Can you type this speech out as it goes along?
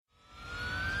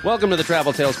Welcome to the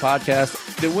Travel Tales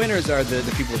Podcast. The winners are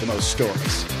the people with the most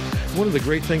stories. One of the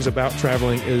great things about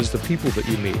traveling is the people that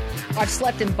you meet. I've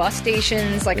slept in bus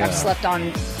stations, I've slept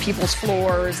on people's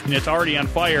floors. And it's already on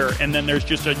fire, and then there's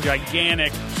just a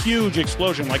gigantic, huge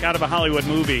explosion, like out of a Hollywood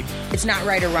movie. It's not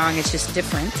right or wrong, it's just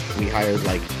different. We hired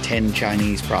like 10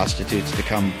 Chinese prostitutes to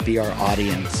come be our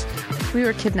audience. We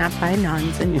were kidnapped by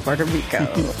nuns in Puerto Rico.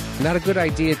 Not a good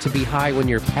idea to be high when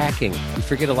you're packing. You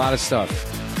forget a lot of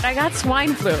stuff. I got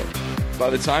swine flu. By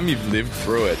the time you've lived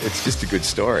through it, it's just a good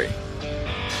story.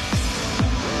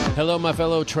 Hello, my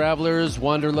fellow travelers,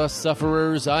 wanderlust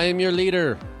sufferers. I am your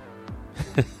leader.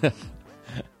 Hey,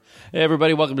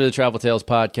 everybody. Welcome to the Travel Tales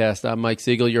Podcast. I'm Mike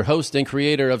Siegel, your host and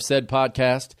creator of said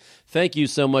podcast. Thank you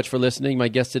so much for listening. My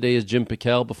guest today is Jim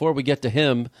Pickell. Before we get to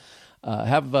him, I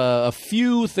have a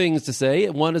few things to say.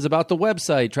 One is about the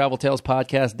website,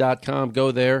 traveltalespodcast.com. Go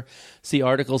there, see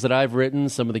articles that I've written,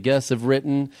 some of the guests have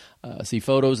written, see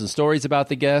photos and stories about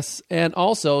the guests. And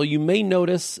also, you may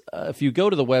notice, if you go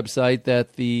to the website,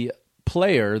 that the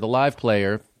player, the live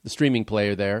player, the streaming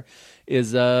player there,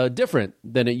 is different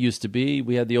than it used to be.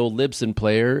 We had the old Libsyn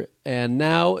player, and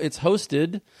now it's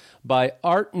hosted by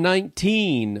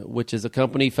Art19, which is a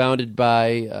company founded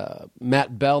by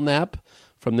Matt Belknap,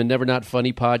 from the Never Not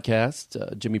Funny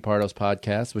podcast, Jimmy Pardo's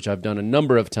podcast, which I've done a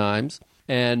number of times.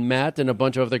 And Matt and a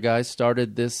bunch of other guys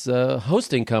started this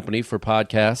hosting company for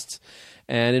podcasts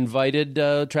and invited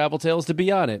Travel Tales to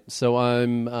be on it. So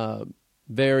I'm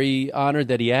very honored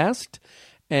that he asked.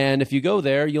 And if you go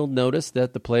there, you'll notice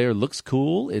that the player looks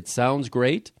cool. It sounds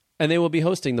great. And they will be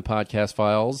hosting the podcast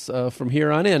files from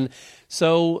here on in.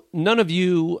 So none of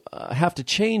you have to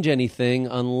change anything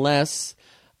unless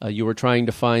you were trying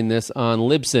to find this on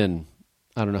Libsyn.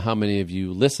 I don't know how many of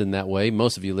you listen that way.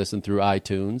 Most of you listen through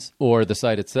iTunes or the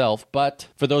site itself. But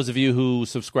for those of you who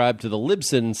subscribe to the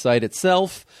Libsyn site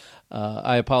itself,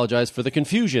 I apologize for the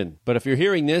confusion. But if you're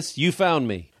hearing this, you found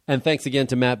me. And thanks again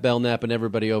to Matt Belknap and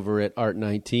everybody over at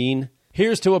Art19.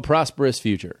 Here's to a prosperous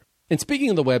future. And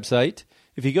speaking of the website,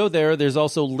 if you go there, there's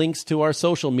also links to our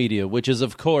social media, which is,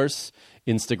 of course,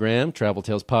 Instagram, Travel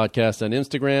Tales Podcast on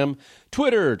Instagram,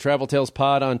 Twitter, Travel Tales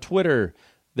Pod on Twitter.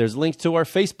 There's links to our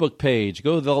Facebook page.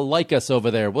 Go like us over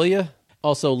there, will you?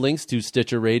 Also links to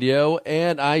Stitcher Radio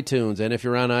and iTunes. And if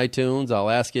you're on iTunes,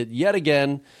 I'll ask it yet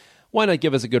again, why not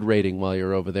give us a good rating while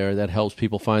you're over there? That helps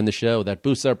people find the show. That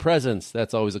boosts our presence.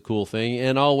 That's always a cool thing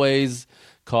and always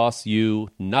costs you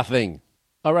nothing.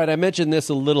 All right, I mentioned this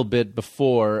a little bit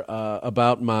before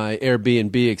about my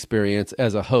Airbnb experience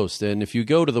as a host. And if you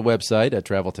go to the website at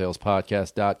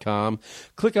traveltalespodcast.com,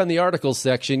 click on the articles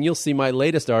section, you'll see my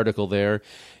latest article there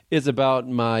is about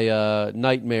my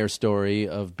nightmare story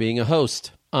of being a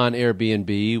host on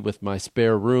Airbnb with my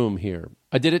spare room here.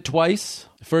 I did it twice.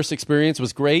 The first experience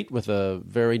was great with a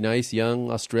very nice young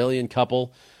Australian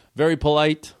couple. Very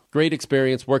polite, great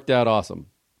experience, worked out awesome.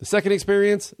 The second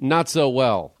experience, not so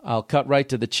well. I'll cut right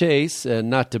to the chase and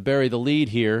not to bury the lead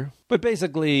here. But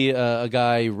basically, a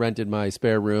guy rented my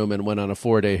spare room and went on a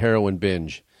 4-day heroin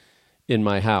binge in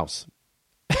my house.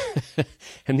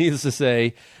 And needless to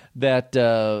say,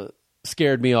 that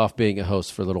scared me off being a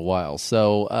host for a little while.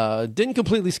 So didn't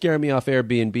completely scare me off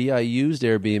Airbnb. I used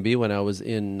Airbnb when I was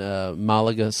in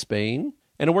Malaga, Spain.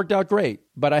 And it worked out great.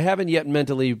 But I haven't yet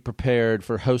mentally prepared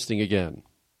for hosting again.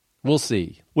 We'll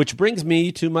see. Which brings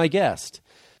me to my guest.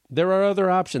 There are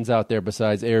other options out there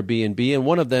besides Airbnb, and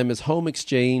one of them is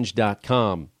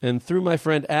HomeExchange.com. And through my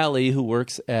friend Allie, who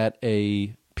works at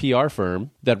a PR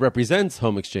firm that represents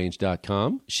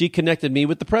HomeExchange.com, she connected me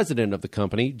with the president of the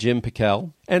company, Jim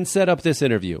Pickell, and set up this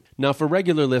interview. Now, for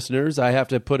regular listeners, I have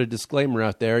to put a disclaimer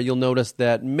out there. You'll notice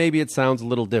that maybe it sounds a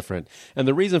little different. And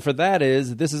the reason for that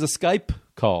is this is a Skype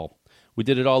call. We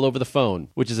did it all over the phone,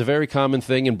 which is a very common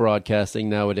thing in broadcasting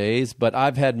nowadays, but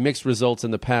I've had mixed results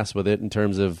in the past with it in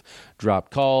terms of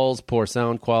dropped calls, poor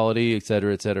sound quality, et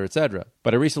cetera, et cetera, et cetera.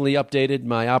 But I recently updated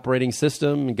my operating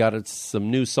system and got it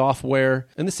some new software,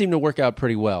 and this seemed to work out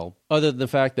pretty well. Other than the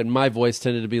fact that my voice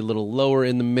tended to be a little lower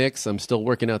in the mix, I'm still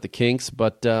working out the kinks,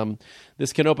 but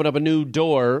this can open up a new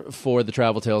door for the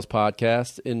Travel Tales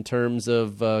podcast in terms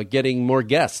of getting more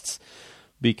guests,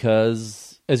 because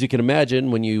as you can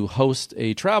imagine, when you host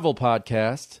a travel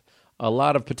podcast, a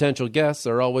lot of potential guests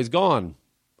are always gone,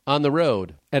 on the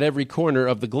road, at every corner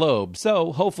of the globe.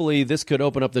 So hopefully this could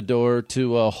open up the door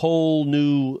to a whole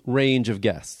new range of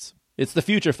guests. It's the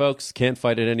future, folks. Can't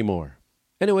fight it anymore.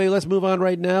 Anyway, let's move on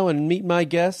right now and meet my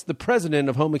guest, the president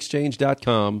of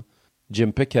HomeExchange.com,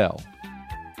 Jim Pickell.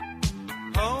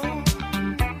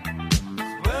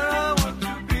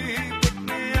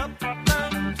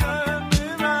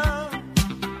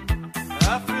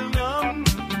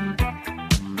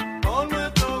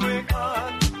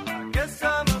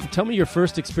 tell me your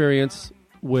first experience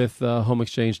with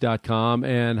HomeExchange.com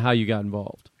and how you got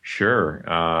involved. Sure.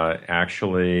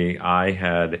 Actually, I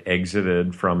had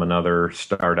exited from another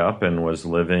startup and was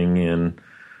living in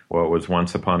what was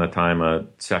once upon a time a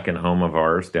second home of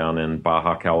ours down in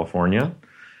Baja, California.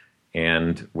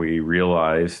 And we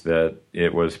realized that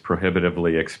it was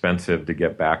prohibitively expensive to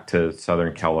get back to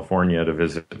Southern California to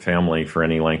visit family for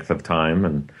any length of time.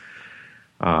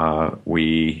 And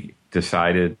we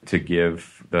decided to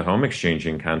give the home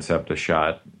exchanging concept a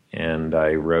shot. And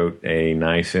I wrote a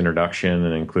nice introduction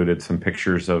and included some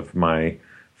pictures of my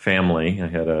family. I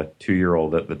had a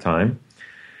 2-year-old at the time.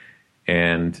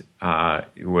 And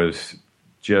was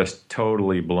just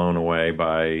totally blown away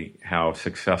by how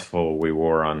successful we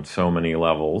were on so many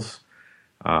levels.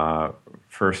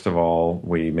 First of all,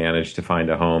 we managed to find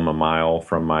a home a mile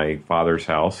from my father's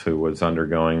house, who was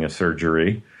undergoing a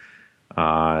surgery.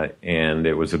 And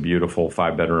it was a beautiful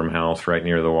 5-bedroom house right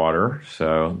near the water.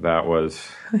 So that was,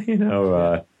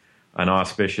 an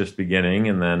auspicious beginning.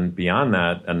 And then beyond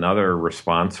that, another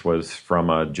response was from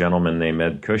a gentleman named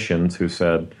Ed Cushions, who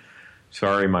said,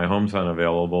 "Sorry, my home's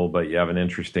unavailable, but you have an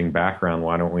interesting background.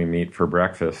 Why don't we meet for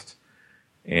breakfast?"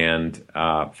 And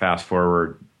fast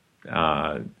forward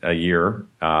a year,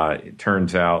 it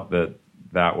turns out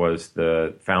that was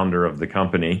the founder of the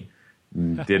company.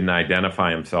 Didn't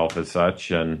identify himself as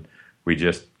such, and we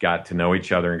just got to know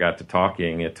each other and got to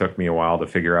talking. It took me a while to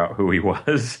figure out who he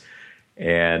was.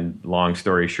 And long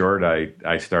story short,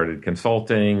 I started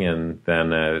consulting, and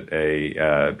then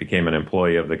became an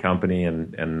employee of the company,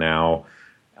 and now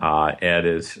Ed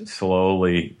is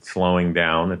slowly slowing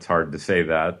down. It's hard to say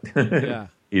that. Yeah.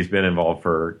 He's been involved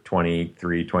for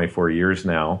 23, 24 years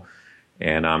now,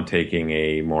 and I'm taking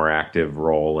a more active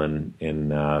role in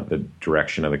the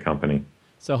direction of the company.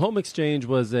 So Home Exchange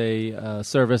was a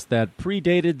service that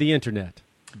predated the internet.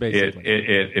 Basically.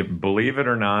 It believe it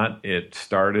or not, it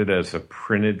started as a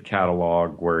printed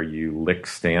catalog where you lick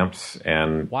stamps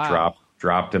and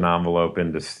dropped an envelope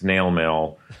into snail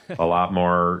mail, a lot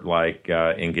more like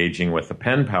engaging with a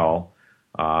pen pal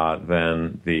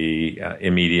than the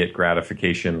immediate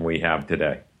gratification we have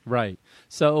today. Right.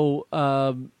 So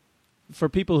for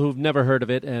people who've never heard of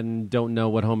it and don't know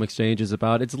what Home Exchange is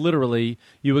about, it's literally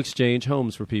you exchange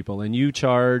homes for people, and you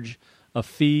charge a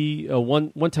fee, a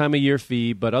one time a year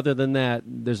fee, but other than that,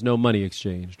 there's no money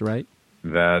exchanged, right?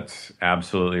 That's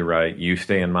absolutely right. You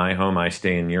stay in my home, I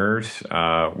stay in yours.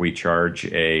 We charge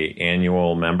a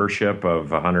annual membership of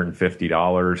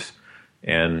 $150,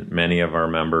 and many of our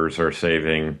members are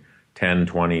saving $10,000,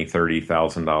 $20,000,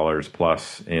 $30,000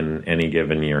 plus in any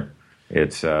given year.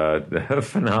 It's a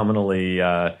phenomenally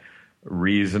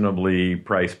reasonably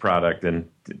priced product in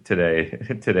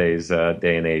today's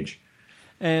day and age.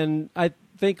 And I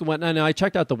think I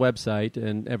checked out the website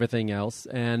and everything else,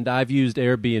 and I've used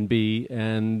Airbnb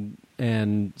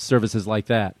and services like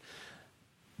that.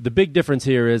 The big difference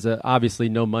here is obviously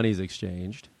no money's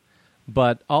exchanged,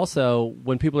 but also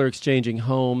when people are exchanging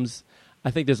homes,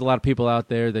 I think there's a lot of people out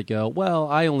there that go, well,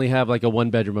 I only have like a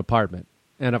 1-bedroom apartment.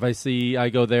 And if I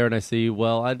go there and I see,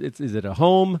 well, is it a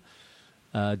home?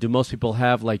 Do most people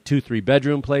have like 2-3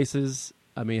 bedroom places?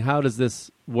 I mean, how does this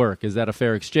work? Is that a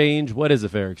fair exchange? What is a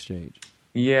fair exchange?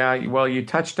 Yeah, well, you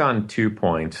touched on 2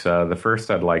 points. The first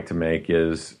I'd like to make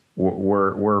is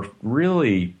we're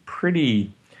really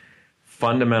pretty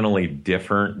fundamentally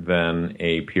different than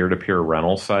a peer-to-peer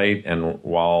rental site. And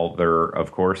while there,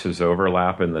 of course, is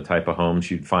overlap in the type of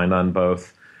homes you'd find on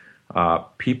both,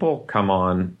 people come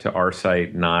on to our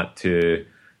site not to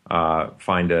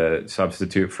find a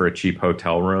substitute for a cheap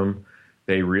hotel room.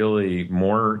 They really,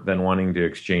 more than wanting to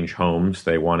exchange homes,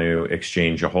 they want to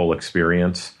exchange a whole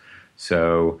experience.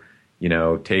 So,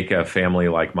 take a family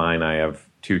like mine. I have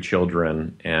 2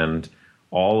 children, and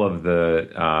all of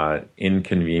the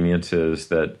inconveniences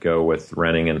that go with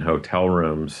renting in hotel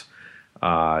rooms,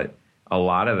 a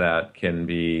lot of that can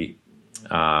be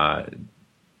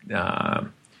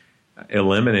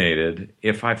eliminated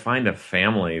if I find a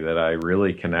family that I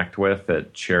really connect with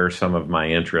that shares some of my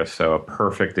interests. So a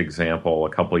perfect example, a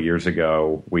couple of years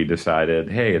ago, we decided,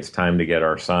 hey, it's time to get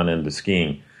our son into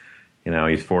skiing.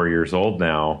 He's 4 years old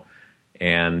now.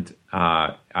 And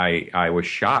I was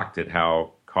shocked at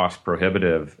how cost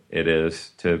prohibitive it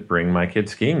is to bring my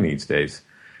kids skiing these days.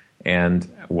 And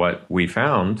what we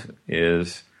found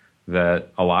is that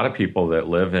a lot of people that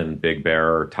live in Big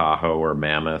Bear or Tahoe or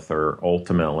Mammoth or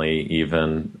ultimately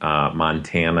even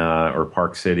Montana or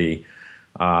Park City,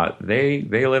 they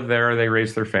live there, they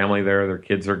raise their family there, their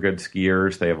kids are good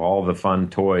skiers, they have all the fun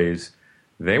toys.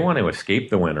 they want to escape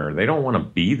the winter. They don't want to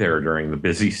be there during the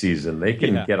busy season. They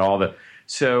can get all the...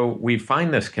 So we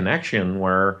find this connection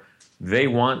where they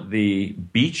want the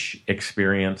beach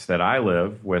experience that I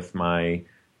live with my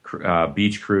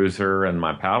beach cruiser and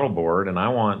my paddleboard, and I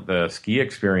want the ski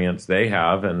experience they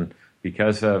have. And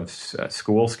because of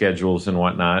school schedules and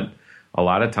whatnot, a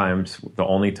lot of times the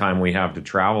only time we have to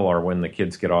travel are when the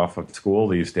kids get off of school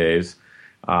these days.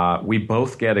 We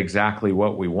both get exactly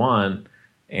what we want.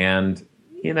 And,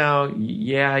 you know,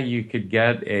 yeah, you could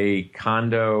get a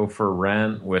condo for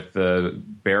rent with the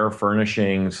bare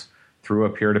furnishings through a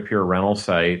peer-to-peer rental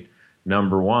site.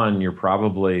 Number one, you're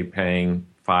probably paying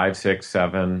 $500,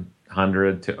 $600,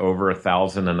 $700 to over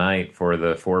 $1,000 a night for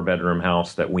the 4-bedroom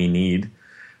house that we need.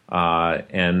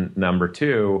 And number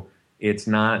two, it's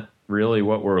not really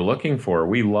what we're looking for.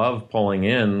 We love pulling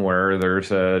in where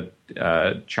there's a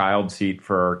child seat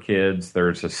for our kids.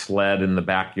 There's a sled in the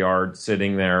backyard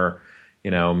sitting there. You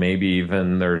know, maybe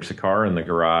even there's a car in the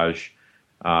garage.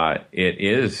 It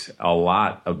is a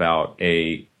lot about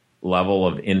a level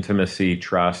of intimacy,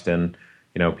 trust, and,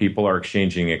 you know, people are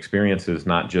exchanging experiences,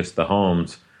 not just the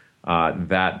homes.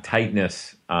 That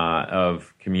tightness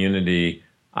of community.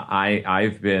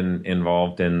 I've been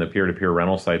involved in the peer-to-peer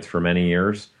rental sites for many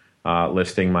years,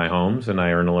 listing my homes, and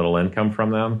I earn a little income from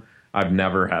them. I've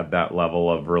never had that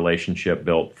level of relationship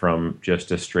built from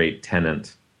just a straight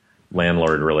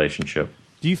tenant-landlord relationship.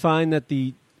 Do you find that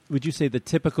would you say the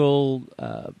typical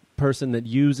person that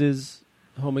uses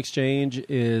home exchange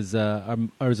is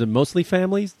it mostly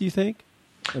families, do you think?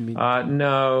 I mean,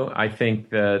 no, I think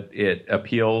that it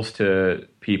appeals to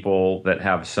people that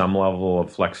have some level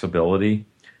of flexibility,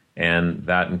 and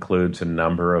that includes a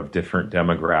number of different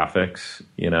demographics.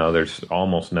 You know, there's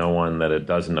almost no one that it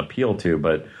doesn't appeal to,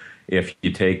 but if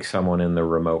you take someone in the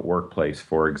remote workplace,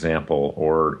 for example,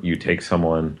 or you take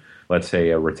someone, let's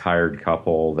say a retired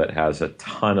couple that has a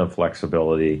ton of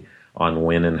flexibility on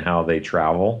when and how they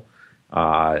travel,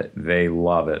 they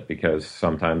love it because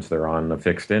sometimes they're on a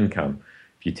fixed income.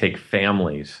 If you take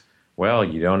families, well,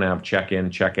 you don't have check-in,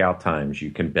 check-out times.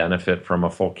 You can benefit from a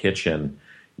full kitchen.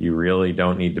 You really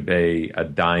don't need to pay a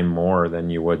dime more than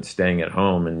you would staying at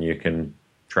home, and you can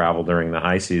travel during the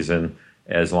high season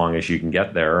as long as you can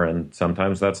get there, and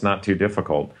sometimes that's not too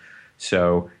difficult.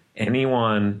 So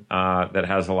anyone that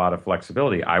has a lot of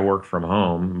flexibility, I work from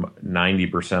home,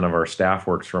 90% of our staff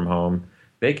works from home.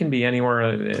 They can be anywhere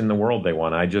in the world they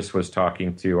want. I just was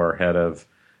talking to our head of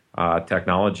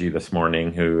technology this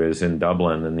morning, who is in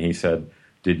Dublin, and he said,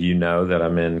 "Did you know that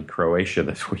I'm in Croatia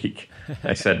this week?"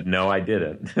 I said, "No, I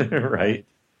didn't." Right?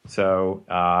 So,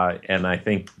 and I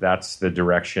think that's the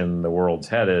direction the world's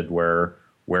headed, where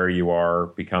you are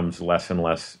becomes less and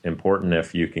less important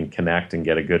if you can connect and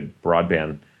get a good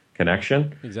broadband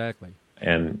connection. Exactly.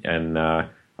 And I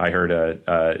heard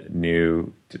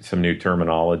some new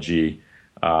terminology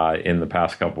in the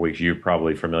past couple weeks. You're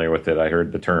probably familiar with it. I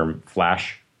heard the term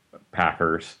flash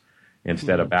packers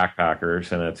instead of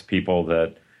backpackers, and it's people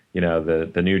that, you know,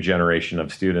 the new generation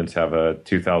of students have a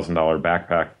 $2,000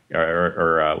 backpack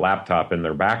or a laptop in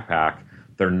their backpack.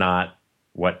 They're not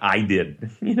what I did,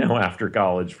 you know, after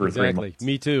college for 3 months.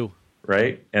 Me too.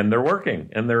 Right? And they're working,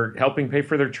 and they're helping pay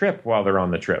for their trip while they're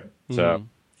on the trip. So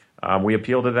we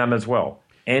appeal to them as well.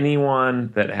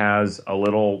 Anyone that has a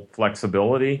little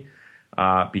flexibility,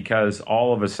 because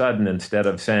all of a sudden, instead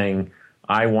of saying,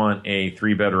 I want a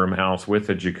 3-bedroom house with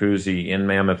a jacuzzi in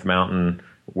Mammoth Mountain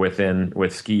with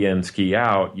ski in, ski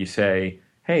out, you say,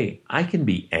 hey, I can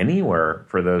be anywhere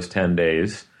for those 10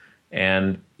 days.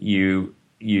 And you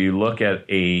look at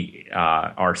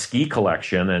our ski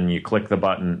collection and you click the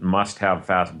button, must have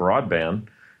fast broadband.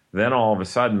 Then all of a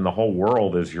sudden the whole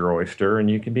world is your oyster and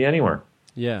you can be anywhere.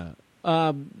 Yeah.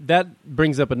 That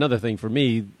brings up another thing for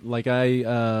me. Like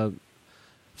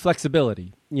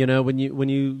flexibility. You know, when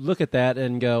you look at that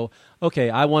and go, okay,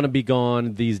 I want to be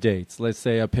gone these dates. Let's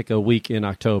say I pick a week in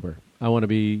October. I want to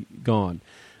be gone.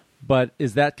 But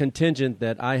is that contingent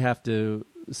that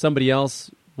somebody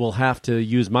else will have to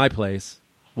use my place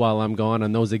while I'm gone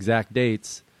on those exact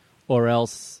dates, or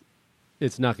else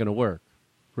it's not going to work?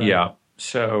 Right? Yeah.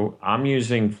 So I'm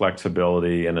using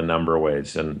flexibility in a number of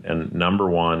ways. And number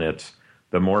one, it's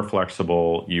the more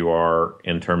flexible you are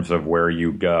in terms of where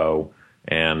you go.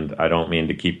 And I don't mean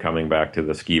to keep coming back to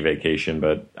the ski vacation,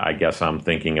 but I guess I'm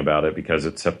thinking about it because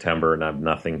it's September and I have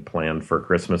nothing planned for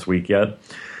Christmas week yet.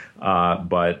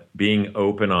 But being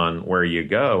open on where you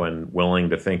go and willing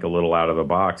to think a little out of the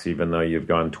box, even though you've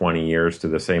gone 20 years to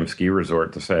the same ski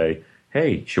resort, to say,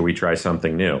 hey, should we try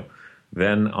something new?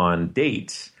 Then on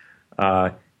dates,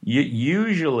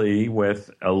 Usually, with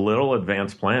a little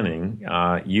advanced planning,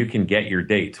 you can get your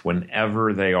dates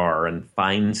whenever they are and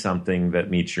find something that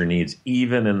meets your needs,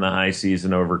 even in the high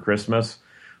season over Christmas.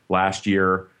 Last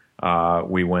year,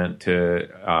 we went to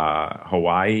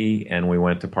Hawaii and we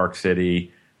went to Park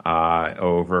City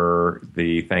over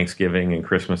the Thanksgiving and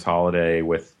Christmas holiday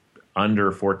with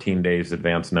under 14 days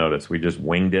advance notice. We just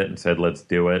winged it and said, let's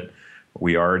do it.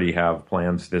 We already have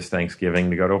plans this Thanksgiving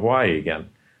to go to Hawaii again,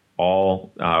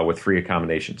 all with free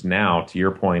accommodations. Now, to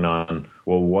your point on,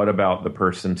 well, what about the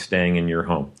person staying in your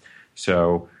home?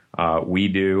 So we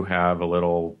do have a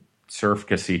little surf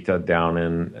casita down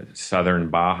in southern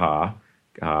Baja,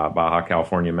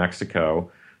 California,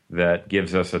 Mexico, that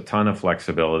gives us a ton of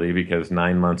flexibility because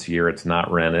 9 months a year it's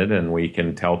not rented, and we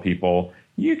can tell people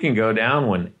you can go down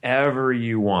whenever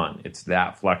you want. It's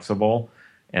that flexible,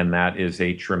 and that is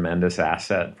a tremendous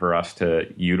asset for us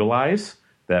to utilize.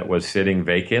 That was sitting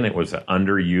vacant. It was an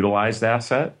underutilized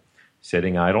asset,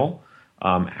 sitting idle.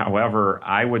 However,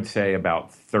 I would say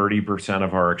about 30%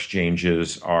 of our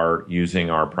exchanges are using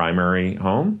our primary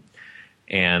home.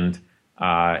 And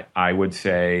I would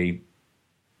say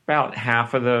about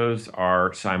half of those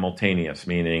are simultaneous,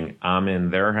 meaning I'm in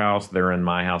their house, they're in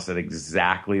my house at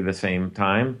exactly the same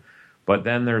time. But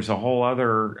then there's a whole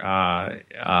other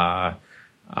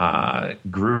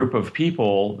group of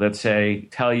people that say,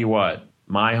 tell you what,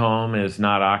 my home is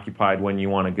not occupied when you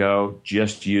want to go.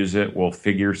 Just use it. We'll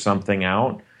figure something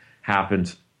out.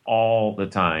 Happens all the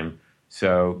time.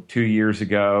 So 2 years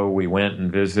ago, we went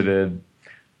and visited,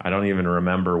 I don't even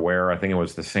remember where. I think it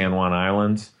was the San Juan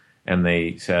Islands. And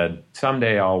they said,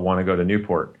 someday I'll want to go to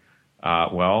Newport.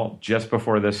 Well, just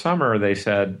before this summer, they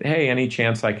said, hey, any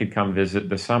chance I could come visit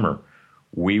this summer?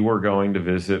 We were going to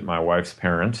visit my wife's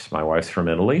parents. My wife's from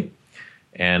Italy.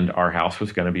 And our house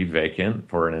was going to be vacant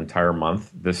for an entire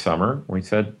month this summer. We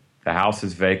said, the house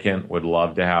is vacant, would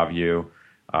love to have you.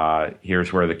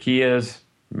 Here's where the key is.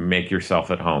 Make yourself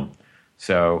at home.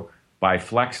 So by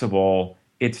flexible,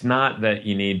 it's not that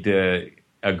you need to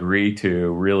agree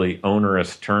to really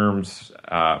onerous terms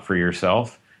for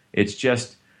yourself. It's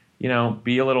just,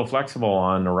 be a little flexible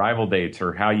on arrival dates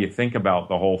or how you think about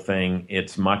the whole thing.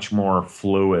 It's much more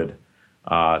fluid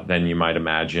than you might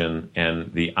imagine.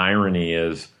 And the irony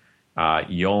is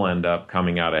you'll end up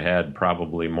coming out ahead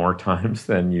probably more times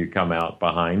than you come out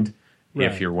behind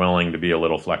if you're willing to be a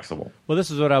little flexible. Well,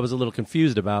 this is what I was a little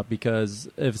confused about, because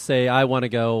if, say, I want to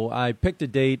go, I picked a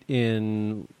date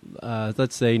in,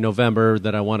 let's say, November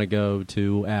that I want to go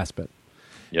to Aspen.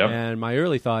 Yep. And my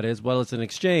early thought is, well, it's an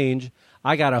exchange.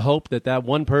 I got to hope that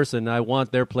one person, I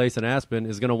want their place in Aspen,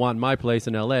 is going to want my place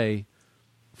in L.A.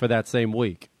 for that same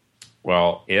week.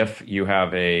 Well, if you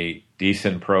have a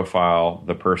decent profile,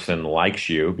 the person likes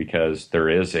you because there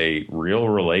is a real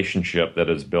relationship that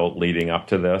is built leading up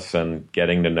to this, and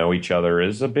getting to know each other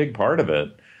is a big part of it.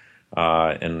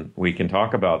 And we can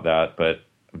talk about that, but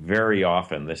very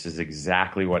often, this is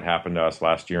exactly what happened to us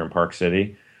last year in Park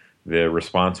City. The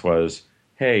response was,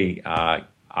 hey,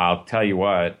 I'll tell you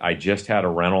what, I just had a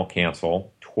rental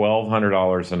cancel,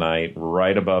 $1,200 a night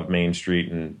right above Main Street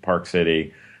in Park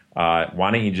City. Why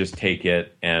don't you just take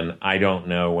it? And I don't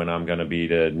know when I'm going to be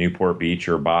to Newport Beach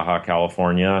or Baja,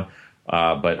 California,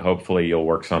 but hopefully you'll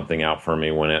work something out for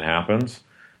me when it happens.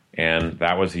 And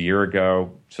that was a year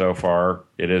ago. So far,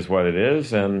 it is what it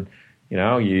is. And,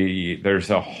 there's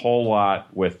a whole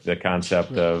lot with the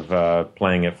concept of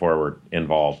playing it forward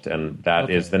involved. And that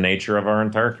is the nature of our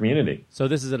entire community. So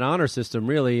this is an honor system,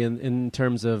 really, in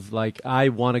terms of, like, I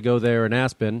want to go there in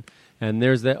Aspen. And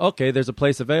there's a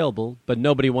place available, but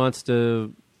nobody wants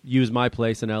to use my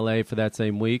place in L.A. for that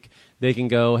same week. They can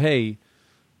go, hey,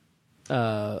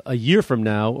 a year from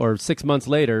now or 6 months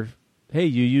later, hey,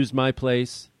 you used my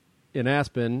place in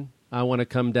Aspen. I want to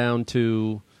come down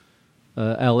to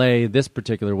L.A. this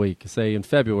particular week, say in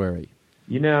February.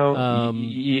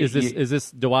 Is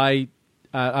this? Do I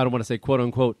don't want to say quote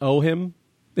unquote owe him,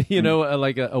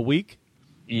 like a week?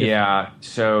 Yeah.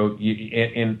 So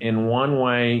in one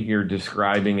way, you're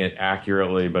describing it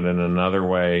accurately, but in another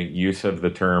way, use of the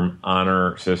term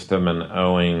honor system and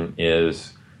owing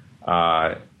is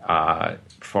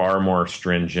far more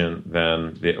stringent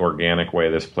than the organic way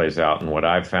this plays out. And what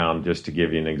I've found, just to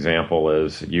give you an example,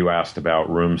 is you asked about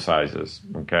room sizes.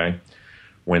 Okay.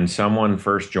 When someone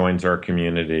first joins our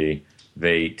community,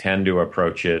 they tend to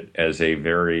approach it as a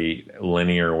very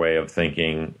linear way of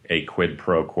thinking, a quid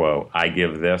pro quo. I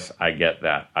give this, I get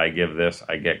that. I give this,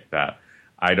 I get that.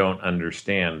 I don't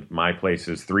understand. My place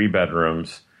is 3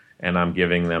 bedrooms, and I'm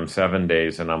giving them 7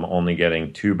 days, and I'm only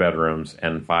getting 2 bedrooms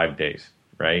and 5 days,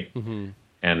 right? Mm-hmm.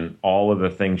 And all of the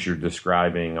things you're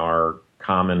describing are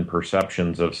common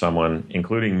perceptions of someone,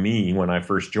 including me when I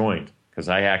first joined, because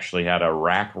I actually had a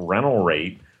rack rental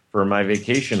rate for my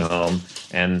vacation home.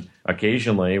 And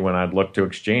occasionally when I'd look to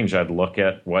exchange, I'd look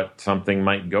at what something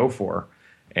might go for.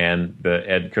 And the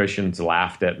Ed Cushions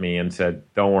laughed at me and said,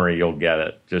 don't worry, you'll get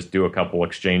it. Just do a couple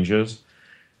exchanges.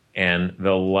 And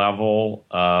the level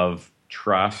of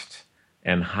trust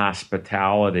and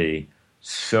hospitality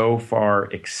so far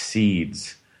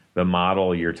exceeds the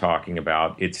model you're talking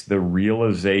about. It's the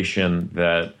realization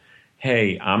that,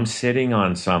 hey, I'm sitting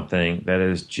on something that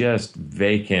is just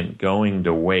vacant, going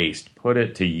to waste. Put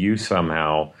it to use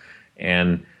somehow.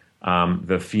 And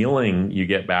the feeling you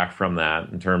get back from that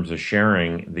in terms of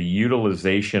sharing, the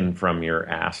utilization from your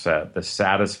asset, the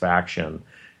satisfaction,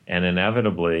 and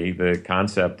inevitably the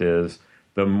concept is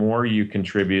the more you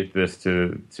contribute this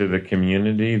to the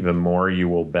community, the more you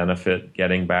will benefit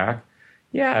getting back.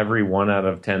 Yeah, every 1 out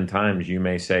of 10 times you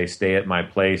may say, stay at my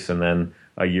place, and then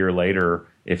a year later,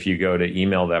 if you go to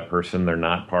email that person, they're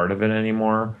not part of it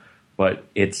anymore. But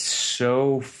it's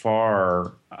so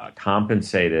far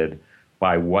compensated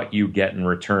by what you get in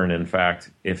return. In fact,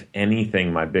 if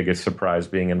anything, my biggest surprise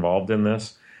being involved in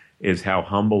this is how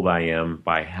humbled I am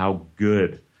by how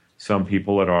good some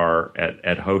people are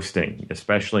at hosting,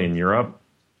 especially in Europe.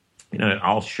 You know,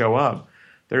 I'll show up.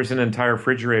 There's an entire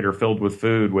refrigerator filled with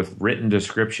food with written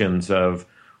descriptions of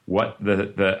what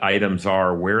the items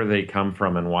are, where they come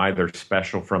from, and why they're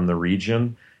special from the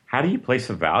region. How do you place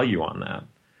a value on that?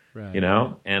 Right. You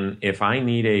know, and if I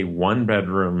need a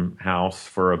 1-bedroom house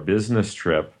for a business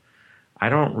trip, I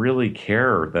don't really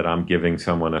care that I'm giving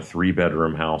someone a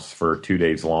 3-bedroom house for 2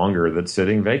 days longer that's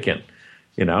sitting vacant.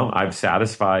 You know, I've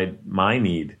satisfied my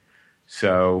need.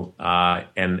 So,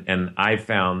 and I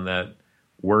found that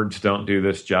words don't do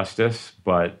this justice,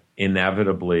 but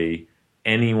inevitably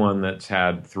anyone that's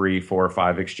had 3, 4,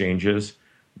 5 exchanges,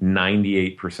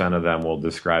 98% of them will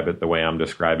describe it the way I'm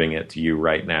describing it to you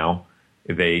right now.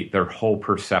 Their whole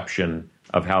perception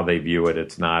of how they view it,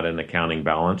 it's not an accounting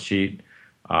balance sheet.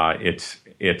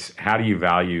 It's how do you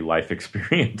value life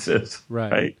experiences,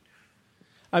 right?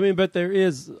 I mean, but there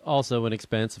is also an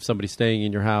expense of somebody staying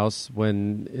in your house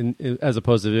as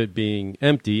opposed to it being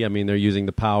empty. I mean, they're using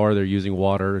the power, they're using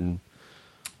water, and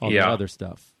all the other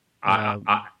stuff.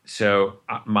 So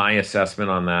my assessment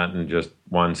on that in just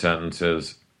one sentence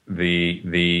is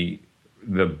the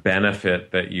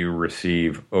benefit that you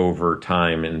receive over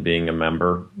time in being a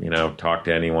member. You know, talk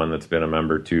to anyone that's been a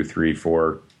member 2, 3,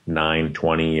 4, 9,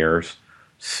 20 years.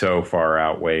 So far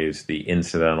outweighs the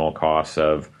incidental costs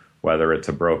of whether it's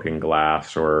a broken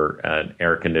glass or an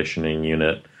air conditioning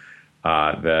unit,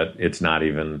 that it's not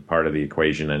even part of the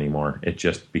equation anymore. It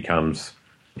just becomes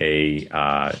a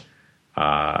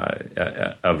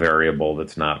variable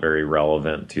that's not very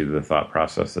relevant to the thought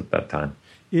process at that time.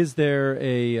 Is there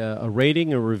a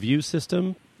rating, a review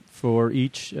system for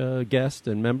each guest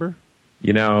and member?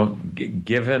 You know,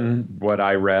 given what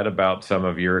I read about some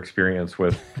of your experience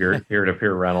with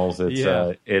peer-to-peer rentals,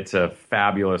 it's a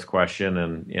fabulous question.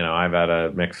 And, you know, I've had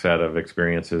a mixed set of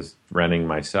experiences renting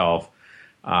myself.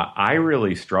 I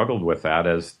really struggled with that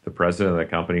as the president of the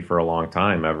company for a long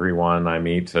time. Everyone I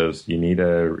meet says, you need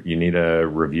a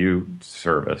review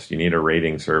service, you need a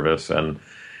rating service. And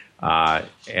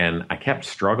I kept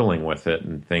struggling with it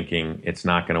and thinking, it's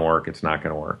not going to work, it's not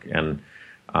going to work. And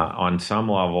on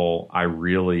some level, I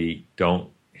really don't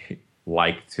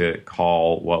like to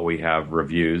call what we have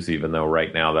reviews, even though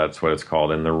right now that's what it's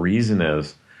called. And the reason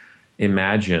is,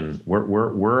 imagine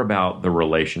we're about the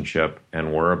relationship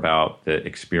and we're about the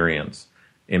experience.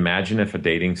 Imagine if a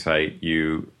dating site,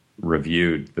 you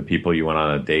reviewed the people you went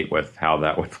on a date with, how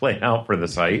that would play out for the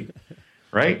site,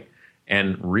 right?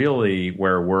 And really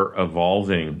where we're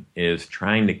evolving is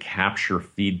trying to capture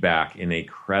feedback in a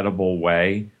credible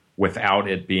way without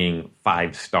it being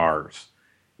 5 stars,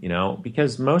 you know,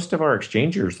 because most of our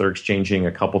exchangers, they're exchanging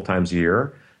a couple times a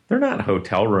year. They're not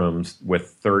hotel rooms with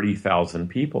 30,000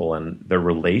 people, and the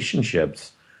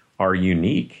relationships are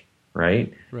unique,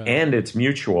 right? And it's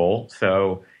mutual.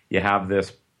 So you have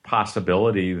this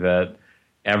possibility that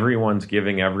everyone's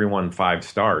giving everyone 5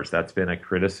 stars. That's been a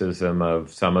criticism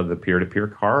of some of the peer-to-peer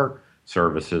car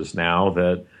services now,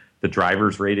 that the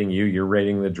driver's rating you, you're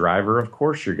rating the driver. Of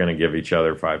course, you're going to give each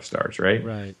other 5 stars, right?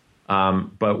 Right.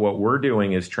 But what we're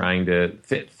doing is trying to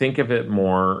think of it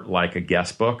more like a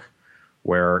guest book,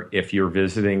 where if you're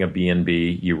visiting a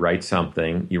B&B, you write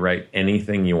something, you write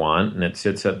anything you want, and it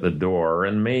sits at the door.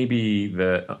 And maybe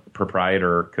the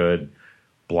proprietor could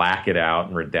black it out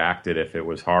and redact it if it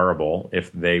was horrible,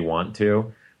 if they want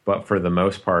to. But for the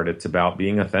most part, it's about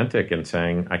being authentic and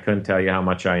saying, I couldn't tell you how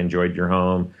much I enjoyed your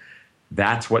home.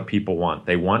 That's what people want.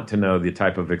 They want to know the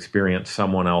type of experience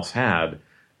someone else had.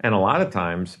 And a lot of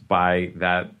times by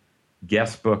that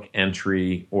guest book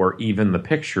entry or even the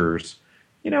pictures,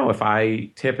 if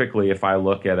I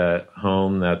look at a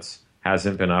home that's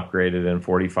hasn't been upgraded in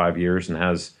 45 years and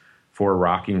has 4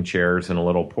 rocking chairs and a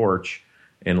little porch,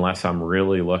 unless I'm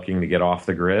really looking to get off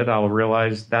the grid, I'll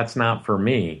realize that's not for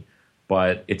me.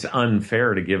 But it's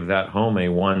unfair to give that home a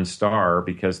 1 star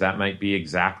because that might be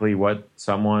exactly what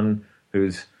someone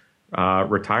who's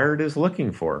retired is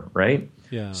looking for, right?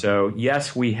 Yeah. So,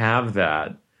 yes, we have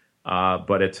that,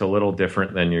 but it's a little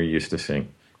different than you're used to seeing.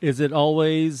 Is it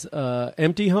always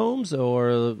empty homes,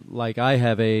 or like I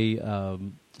have a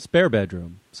spare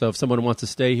bedroom? So if someone wants to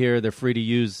stay here, they're free to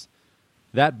use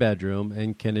that bedroom,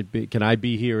 and can I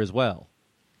be here as well?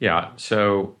 Yeah,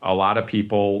 so a lot of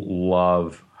people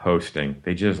love hosting.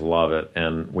 They just love it.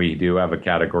 And we do have a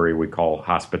category we call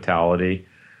hospitality.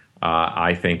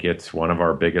 I think it's one of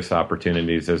our biggest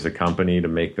opportunities as a company to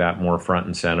make that more front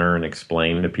and center and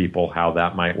explain to people how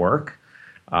that might work.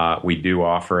 We do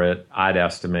offer it. I'd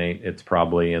estimate it's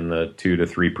probably in the 2 to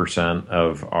 3%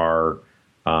 of our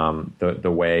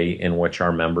the way in which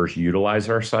our members utilize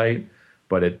our site,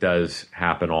 but it does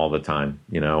happen all the time.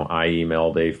 I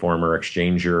emailed a former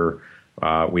exchanger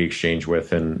we exchanged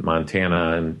with in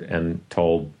Montana and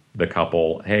told the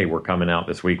couple, hey, we're coming out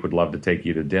this week. Would love to take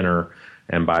you to dinner.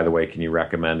 And by the way, can you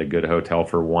recommend a good hotel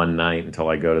for one night until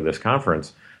I go to this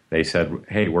conference? They said,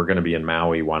 hey, we're going to be in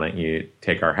Maui. Why don't you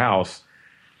take our house?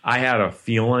 I had a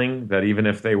feeling that even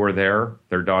if they were there,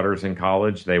 their daughter's in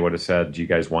college, they would have said, do you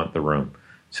guys want the room?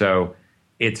 So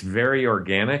it's very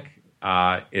organic.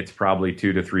 It's probably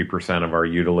 2 to 3% of our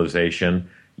utilization.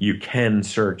 You can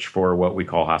search for what we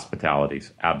call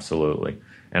hospitalities. Absolutely.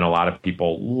 And a lot of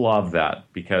people love that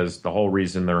because the whole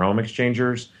reason they're home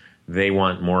exchangers, they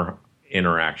want more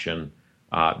interaction.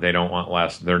 They don't want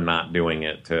less. They're not doing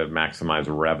it to maximize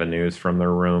revenues from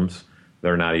their rooms.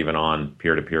 They're not even on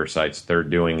peer-to-peer sites. They're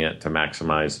doing it to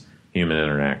maximize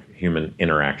human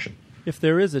interaction. If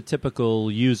there is a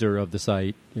typical user of the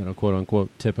site, quote unquote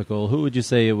typical, who would you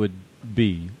say it would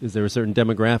be? Is there a certain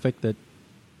demographic that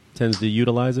tends to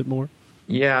utilize it more?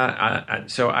 Yeah,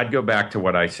 so I'd go back to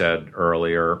what I said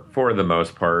earlier. For the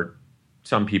most part,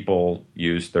 some people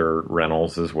use their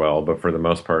rentals as well, but for the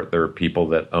most part, there are people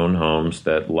that own homes,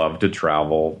 that love to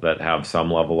travel, that have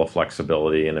some level of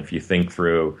flexibility. And if you think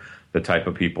through the type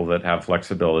of people that have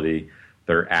flexibility,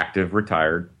 they're active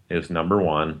retired is number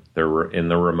one. They're in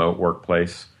the remote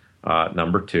workplace,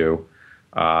 number two.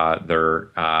 Their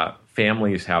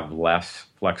families have less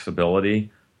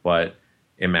flexibility, but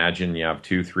imagine you have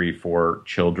 2, 3, 4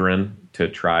 children to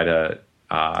try to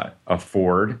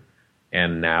afford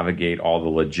and navigate all the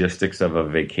logistics of a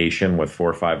vacation with 4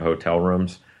 or 5 hotel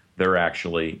rooms. They're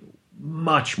actually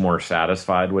much more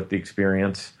satisfied with the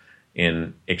experience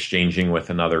in exchanging with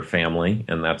another family,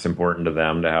 and that's important to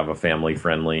them to have a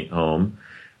family-friendly home.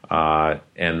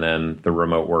 And then the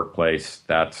remote workplace,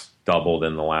 that's doubled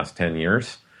in the last 10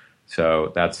 years.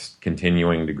 So that's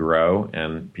continuing to grow,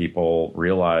 and people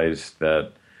realize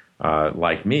that,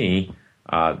 like me,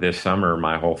 this summer,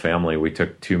 my whole family, we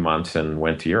took 2 months and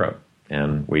went to Europe,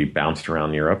 and we bounced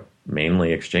around Europe,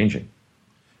 mainly exchanging.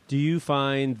 Do you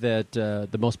find that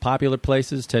the most popular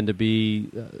places tend to be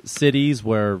cities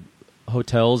where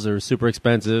hotels are super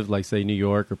expensive, like, say, New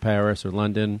York or Paris or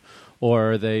London,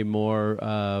 or are they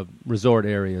more resort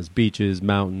areas, beaches,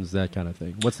 mountains, that kind of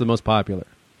thing? What's the most popular?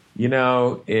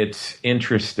 It's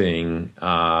interesting.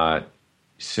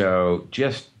 So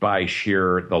just by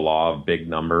sheer the law of big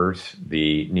numbers,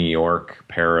 the New York,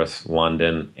 Paris,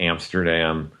 London,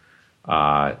 Amsterdam,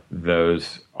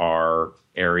 those are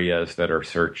areas that are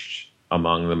searched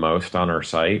among the most on our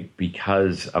site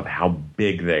because of how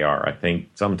big they are. I think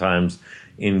sometimes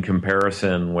in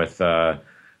comparison with a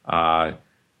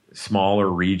smaller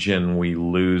region, we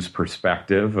lose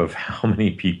perspective of how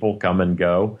many people come and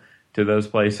go to those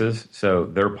places. So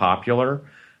they're popular.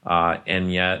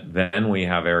 And yet then we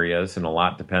have areas, and a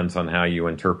lot depends on how you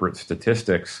interpret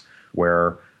statistics,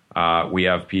 where we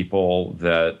have people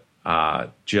that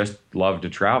just love to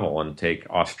travel. And take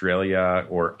Australia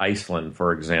or Iceland,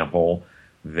 for example.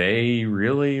 They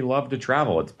really love to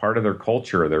travel. It's part of their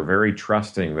culture. They're very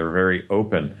trusting. They're very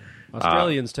open.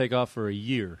 Australians take off for a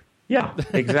year. Yeah,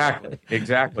 exactly.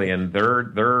 Exactly. And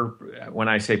they're when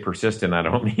I say persistent, I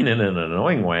don't mean it in an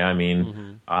annoying way. I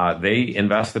mean, they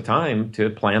invest the time to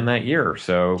plan that year.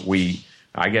 So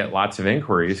I get lots of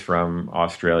inquiries from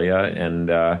Australia and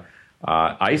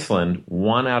Iceland.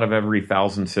 1 out of every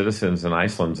 1,000 citizens in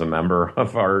Iceland is a member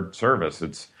of our service.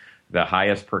 It's the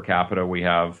highest per capita we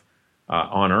have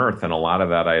on earth, and a lot of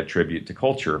that I attribute to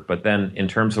culture. But then in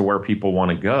terms of where people want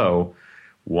to go,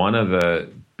 one of the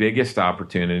biggest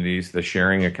opportunities the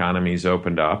sharing economy's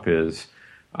opened up is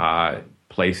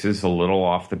places a little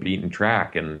off the beaten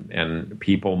track, and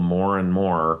people more and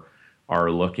more are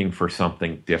looking for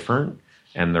something different,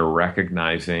 and they're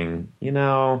recognizing,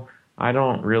 I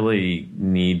don't really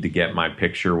need to get my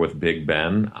picture with Big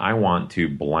Ben. I want to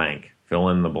blank, fill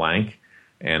in the blank,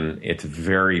 and it's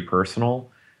very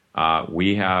personal.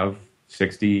 We have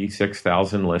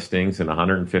 66,000 listings in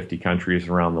 150 countries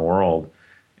around the world,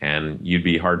 and you'd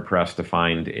be hard-pressed to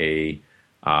find a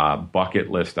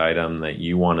bucket list item that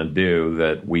you want to do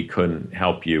that we couldn't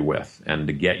help you with. And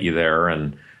to get you there,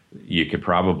 and you could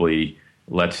probably,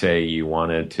 let's say you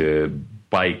wanted to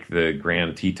bike the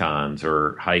Grand Tetons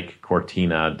or hike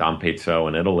Cortina d'Ampezzo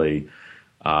in Italy,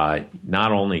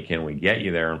 not only can we get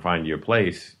you there and find you a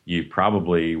place, you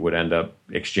probably would end up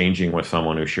exchanging with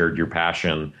someone who shared your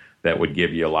passion that would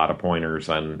give you a lot of pointers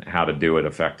on how to do it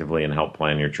effectively and help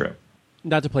plan your trip.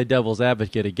 Not to play devil's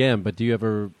advocate again, but do you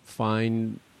ever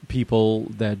find people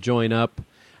that join up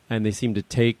and they seem to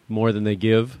take more than they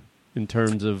give in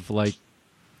terms of, like,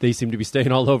 they seem to be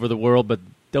staying all over the world but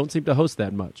don't seem to host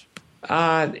that much?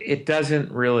 It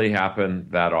doesn't really happen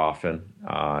that often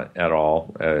at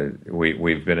all.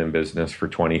 We've been in business for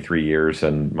 23 years,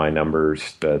 and my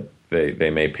numbers, that they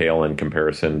may pale in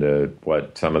comparison to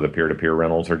what some of the peer-to-peer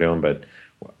rentals are doing, but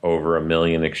over 1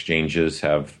 million exchanges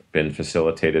have been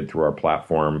facilitated through our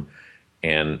platform.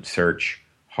 And search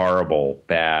horrible,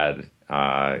 bad,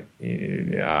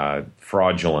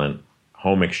 fraudulent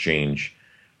home exchange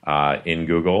in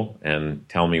Google and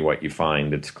tell me what you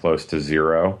find. It's close to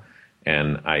zero.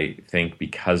 And I think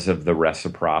because of the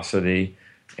reciprocity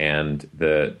and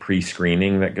the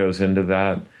pre-screening that goes into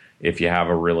that, if you have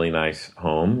a really nice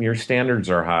home, your standards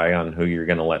are high on who you're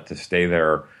going to let to stay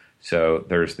there. So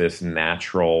there's this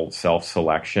natural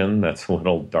self-selection that's a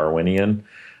little Darwinian,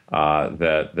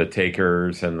 that the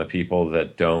takers and the people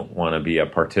that don't want to be a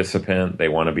participant, they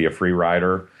want to be a free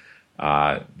rider,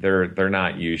 they're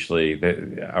not usually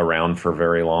around for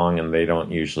very long, and they don't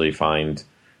usually find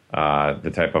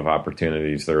the type of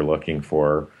opportunities they're looking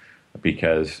for,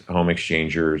 because home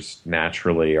exchangers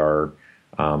naturally are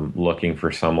looking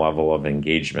for some level of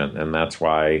engagement. And that's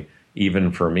why,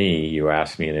 even for me, you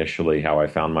asked me initially how I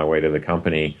found my way to the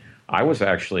company. I was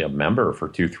actually a member for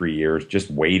 2-3 years, just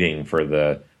waiting for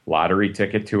the lottery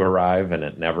ticket to arrive, and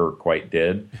it never quite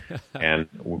did. And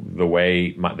the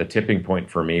way the tipping point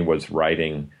for me was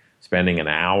spending an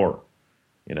hour.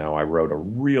 I wrote a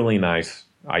really nice,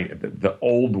 the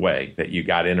old way that you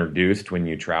got introduced when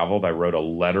you traveled. I wrote a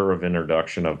letter of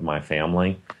introduction of my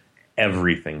family.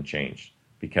 Everything changed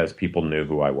because people knew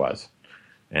who I was.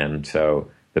 And so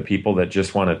the people that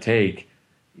just want to take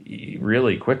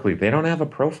really quickly, they don't have a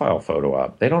profile photo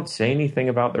up. They don't say anything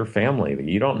about their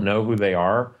family. You don't know who they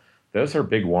are. Those are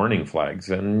big warning flags,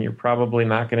 and you're probably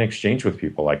not going to exchange with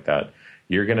people like that.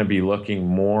 You're going to be looking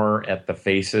more at the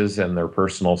faces and their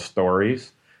personal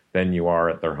stories than you are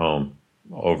at their home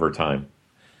over time.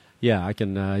 Yeah, I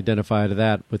can identify to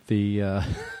that with the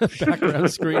background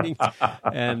screening.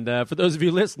 And for those of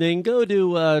you listening, go to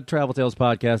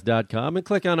TravelTalesPodcast.com and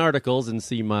click on articles and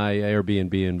see my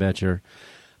Airbnb adventure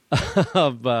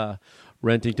of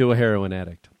renting to a heroin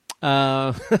addict.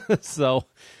 So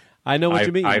I know what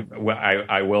you mean.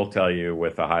 I will tell you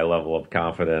with a high level of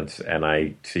confidence, and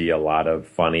I see a lot of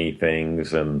funny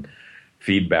things and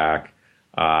feedback.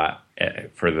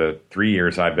 For the 3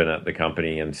 years I've been at the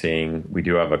company and seeing, we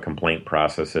do have a complaint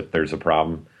process if there's a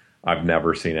problem. I've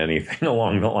never seen anything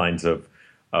along the lines of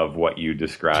what you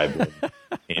described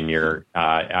in your,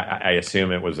 I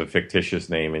assume it was a fictitious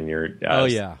name in your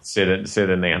Sid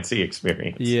and Nancy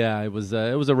experience. Yeah, it was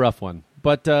a rough one.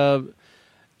 But do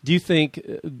you think,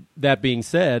 that being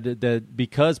said, that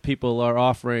because people are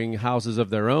offering houses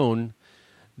of their own,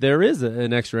 there is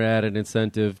an extra added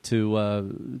incentive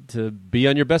to be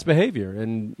on your best behavior?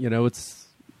 And,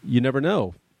 you never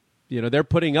know. They're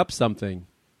putting up something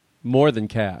more than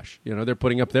cash. They're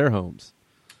putting up their homes.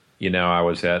 I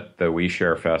was at the We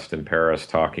Share Fest in Paris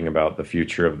talking about the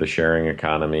future of the sharing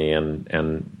economy, and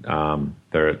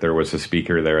there was a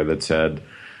speaker there that said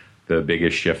the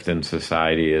biggest shift in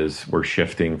society is we're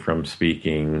shifting from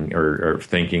speaking or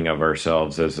thinking of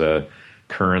ourselves as a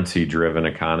currency-driven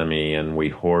economy, and we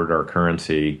hoard our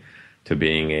currency, to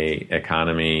being a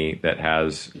economy that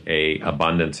has a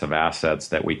abundance of assets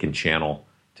that we can channel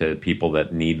to people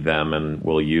that need them and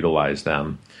will utilize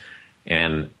them.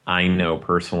 And I know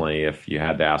personally, if you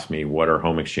had to ask me what are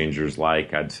home exchangers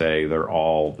like, I'd say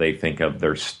they think of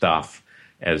their stuff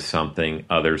as something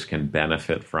others can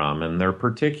benefit from. And they're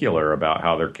particular about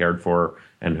how they're cared for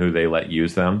and who they let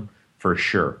use them, for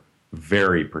sure.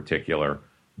 Very particular.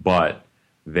 But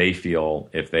they feel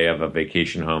if they have a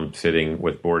vacation home sitting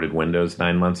with boarded windows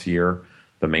 9 months a year,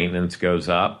 the maintenance goes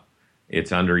up,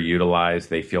 it's underutilized,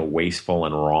 they feel wasteful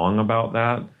and wrong about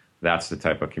that. That's the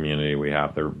type of community we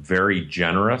have. They're very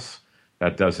generous.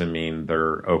 That doesn't mean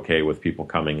they're okay with people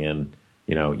coming in,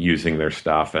 using their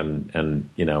stuff and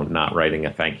not writing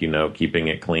a thank you note, keeping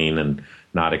it clean and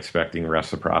not expecting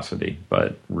reciprocity,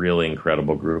 but really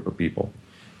incredible group of people.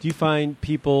 Do you find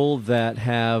people that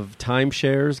have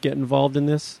timeshares get involved in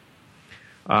this?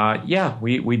 Yeah,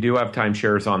 we do have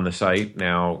timeshares on the site.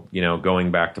 Now,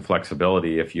 going back to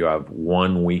flexibility, if you have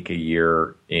 1 week a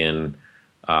year in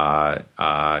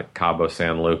Cabo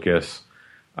San Lucas,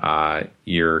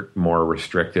 you're more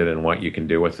restricted in what you can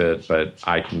do with it. But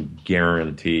I can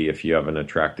guarantee if you have an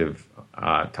attractive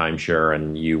timeshare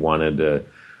and you wanted to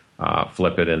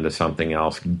flip it into something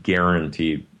else,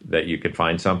 guarantee that you could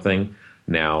find something.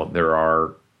 Now, there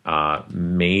are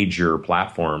major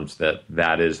platforms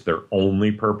that is their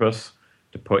only purpose,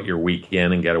 to put your week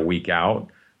in and get a week out.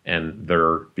 And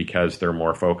because they're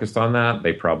more focused on that,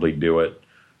 they probably do it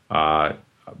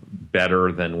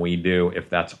better than we do if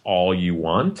that's all you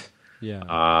want.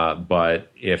 Yeah.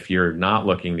 But if you're not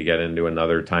looking to get into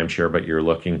another timeshare, but you're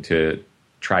looking to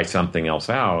try something else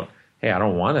out, hey, I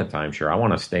don't want a timeshare. I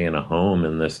want to stay in a home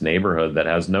in this neighborhood that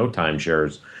has no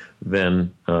timeshares,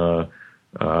 then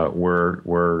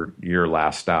we're your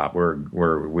last stop.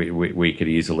 We could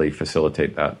easily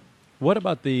facilitate that. What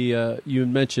about the you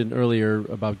mentioned earlier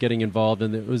about getting involved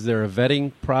in was there a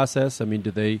vetting process? I mean,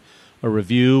 do they a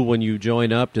review when you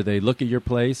join up? Do they look at your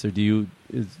place, or do you?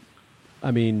 You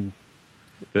have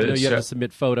to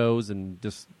submit photos and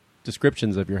just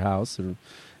descriptions of your house, or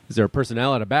is there a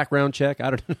personnel, a background check?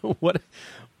 I don't know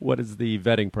what is the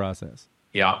vetting process.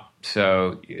 Yeah.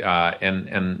 So,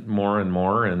 and more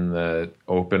in the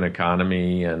open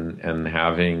economy and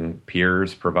having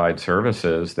peers provide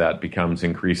services, that becomes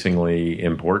increasingly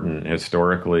important.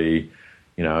 Historically,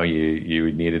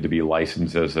 you needed to be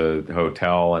licensed as a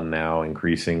hotel, and now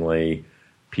increasingly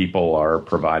people are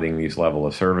providing these level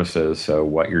of services. So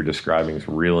what you're describing is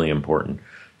really important.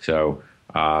 So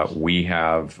we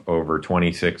have over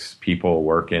 26 people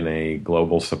work in a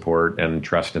global support and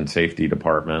trust and safety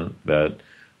department that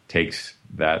takes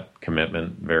that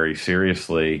commitment very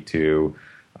seriously to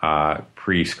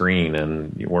pre-screen,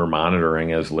 and we're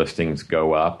monitoring as listings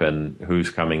go up and who's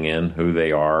coming in, who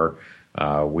they are.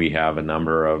 We have a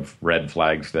number of red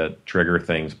flags that trigger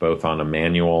things both on a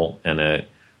manual and a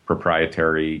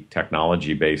proprietary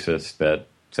technology basis that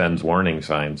sends warning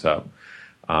signs up.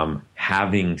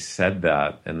 Having said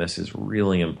that, and this is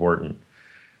really important,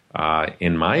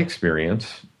 in my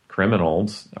experience,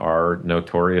 criminals are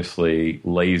notoriously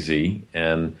lazy,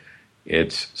 and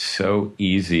it's so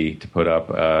easy to put up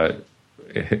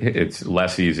it's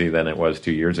less easy than it was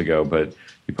 2 years ago, but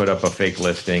you put up a fake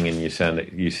listing and you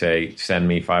say send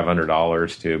me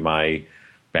 $500 to my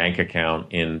bank account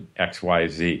in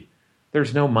XYZ.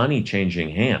 There's no money changing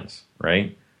hands,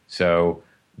 right? So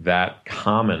the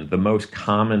most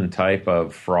common type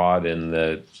of fraud in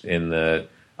the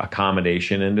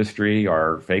accommodation industry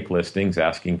are fake listings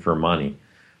asking for money.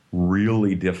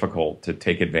 Really difficult to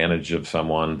take advantage of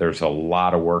someone. There's a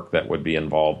lot of work that would be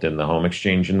involved in the home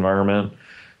exchange environment.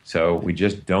 So we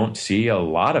just don't see a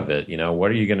lot of it.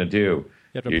 What are you going to do?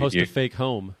 You have to post a fake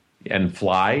home. And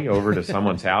fly over to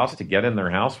someone's house to get in their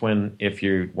house when, if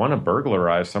you want to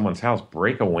burglarize someone's house,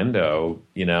 break a window,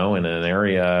 in an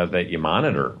area that you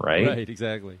monitor, right? Right,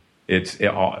 exactly.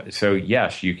 So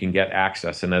yes, you can get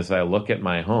access. And as I look at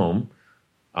my home,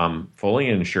 I'm fully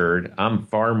insured. I'm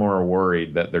far more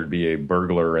worried that there'd be a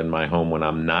burglar in my home when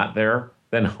I'm not there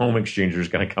than Home Exchanger is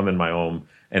going to come in my home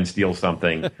and steal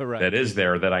something right. that is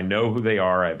there, that I know who they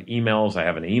are. I have emails. I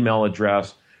have an email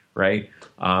address, right?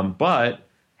 But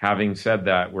having said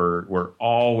that, we're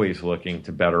always looking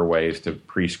to better ways to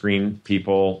pre-screen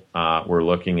people. We're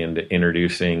looking into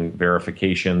introducing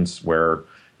verifications where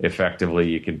effectively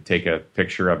you can take a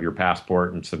picture of your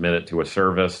passport and submit it to a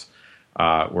service.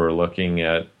 We're looking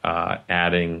at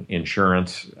adding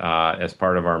insurance as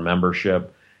part of our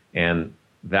membership, and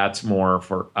that's more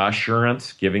for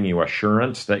assurance, giving you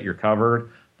assurance that you're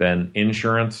covered, than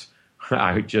insurance.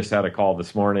 I just had a call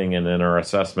this morning, and in our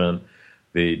assessment,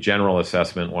 the general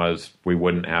assessment was we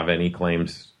wouldn't have any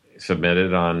claims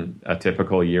submitted on a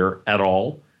typical year at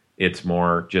all. It's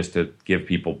more just to give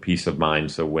people peace of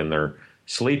mind, so when they're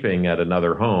sleeping at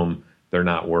another home, they're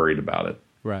not worried about it.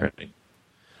 Right.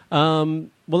 Well,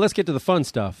 let's get to the fun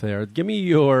stuff there. Give me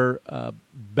your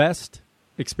best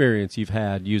experience you've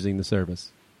had using the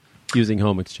service, using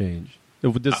Home Exchange?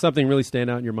 Does something really stand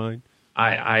out in your mind?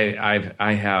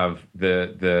 I have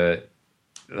the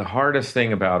hardest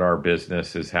thing about our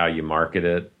business is how you market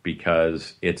it,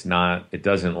 because it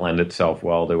doesn't lend itself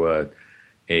well to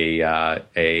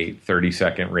a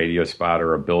 30-second radio spot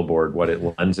or a billboard. What it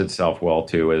lends itself well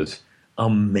to is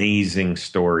amazing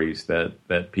stories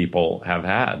that people have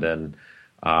had, and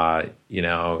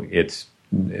it's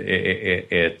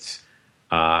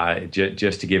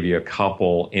just to give you a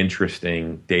couple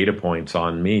interesting data points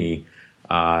on me.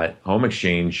 Home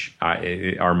Exchange,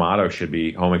 our motto should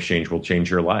be Home Exchange will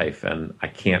change your life. And I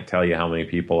can't tell you how many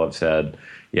people have said,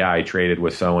 yeah, I traded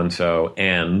with so-and-so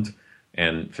and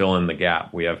fill in the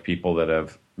gap. We have people that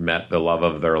have met the love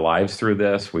of their lives through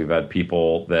this. We've had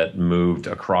people that moved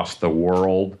across the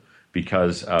world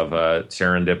because of a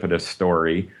serendipitous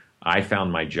story. I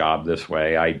found my job this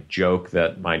way. I joke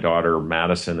that my daughter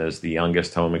Madison is the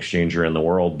youngest home exchanger in the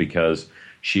world because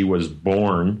she was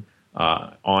born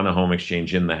on a home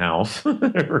exchange in the house,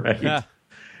 right? Yeah.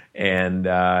 And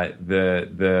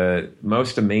the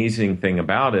most amazing thing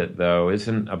about it, though,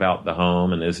 isn't about the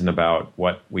home and isn't about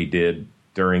what we did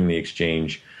during the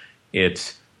exchange.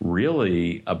 It's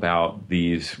really about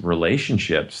these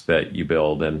relationships that you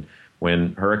build. And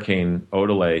when Hurricane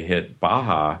Odile hit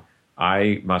Baja,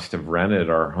 I must have rented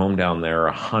our home down there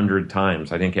 100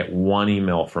 times. I didn't get one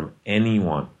email from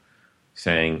anyone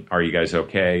saying, "Are you guys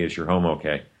okay? Is your home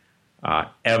okay?"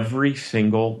 Every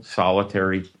single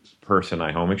solitary person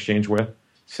I home exchange with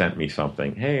sent me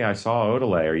something. "Hey, I saw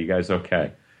Odile. Are you guys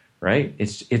okay?" Right?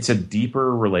 It's a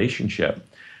deeper relationship.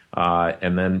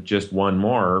 And then just one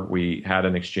more, we had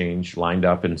an exchange lined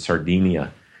up in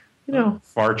Sardinia.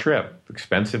 Far trip,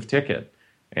 expensive ticket.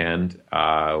 And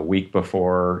a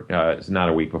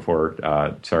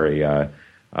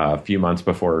few months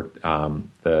before,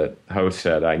 the host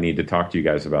said, "I need to talk to you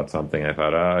guys about something." I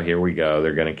thought, here we go.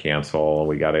 They're going to cancel.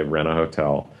 We got to rent a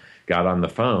hotel. Got on the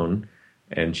phone,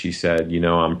 and she said,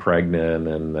 "I'm pregnant,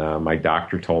 and my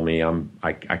doctor told me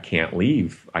I can't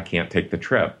leave. I can't take the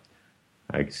trip."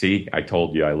 I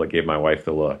told you. I gave my wife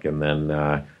the look, and then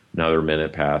another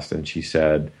minute passed, and she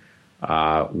said,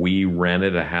 "We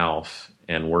rented a house,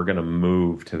 and we're going to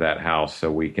move to that house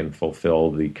so we can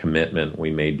fulfill the commitment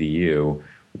we made to you.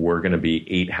 We're going to be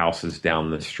 8 houses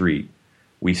down the street."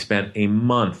 We spent a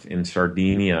month in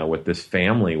Sardinia with this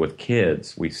family with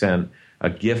kids. We sent a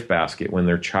gift basket when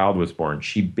their child was born.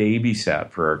 She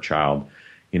babysat for our child.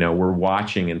 We're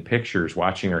watching in pictures,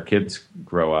 watching our kids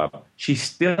grow up. She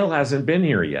still hasn't been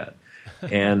here yet.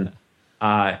 And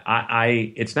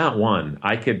it's not one.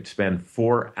 I could spend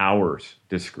 4 hours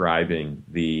describing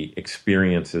the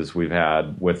experiences we've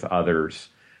had with others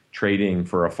trading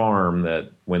for a farm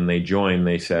that when they joined,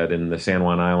 they said in the San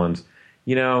Juan Islands,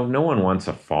 no one wants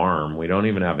a farm. We don't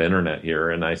even have internet here.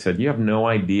 And I said, you have no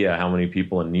idea how many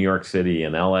people in New York City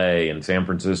and LA and San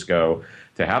Francisco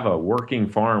to have a working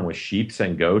farm with sheep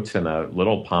and goats and a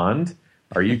little pond.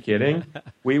 Are you kidding?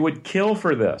 We would kill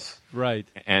for this. Right.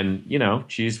 And,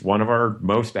 she's one of our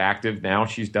most active now.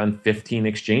 She's done 15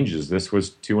 exchanges. This was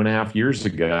 2.5 years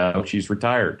ago. She's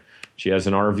retired. She has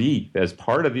an RV as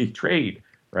part of the trade,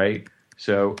 right?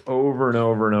 So over and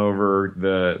over and over,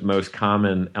 the most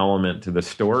common element to the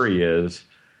story is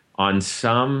on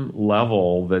some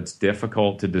level that's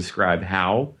difficult to describe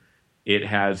how, it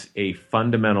has a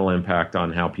fundamental impact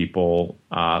on how people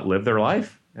live their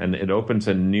life. And it opens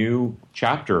a new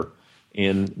chapter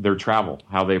in their travel,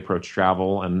 how they approach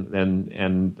travel,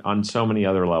 and on so many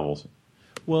other levels.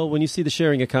 Well, when you see the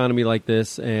sharing economy like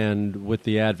this, and with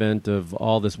the advent of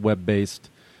all this web-based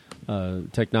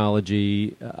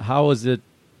technology, how has it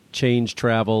changed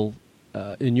travel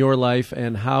in your life,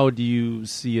 and how do you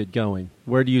see it going?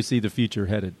 Where do you see the future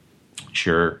headed?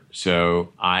 Sure.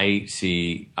 So I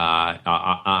see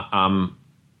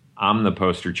I'm the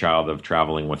poster child of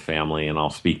traveling with family, and I'll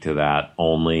speak to that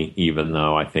only, even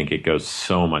though I think it goes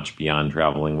so much beyond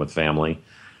traveling with family.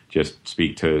 Just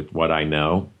speak to what I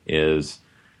know is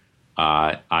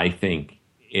I think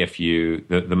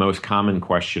the most common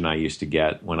question I used to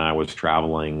get when I was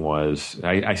traveling was,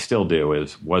 I still do,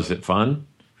 is, was it fun?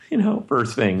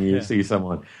 First thing you see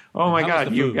someone, "Oh my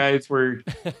God, you guys were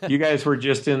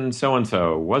just in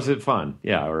so-and-so. Was it fun?"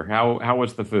 Yeah. Or how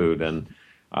was the food? And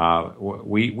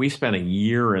we spent a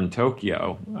year in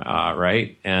Tokyo,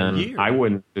 right? And I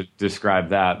wouldn't describe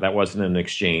that. That wasn't an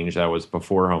exchange. That was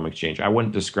before home exchange. I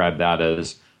wouldn't describe that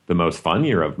as the most fun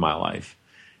year of my life.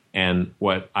 And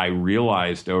what I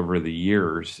realized over the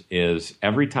years is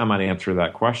every time I'd answer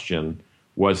that question,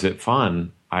 was it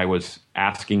fun? I was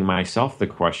asking myself the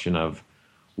question of,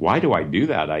 why do I do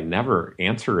that? I never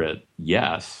answer it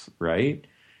yes, right?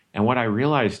 And what I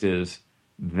realized is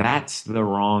that's the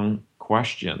wrong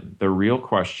question. The real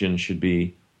question should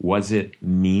be, was it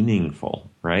meaningful,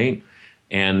 right?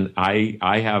 And I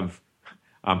have,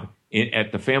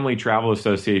 at the Family Travel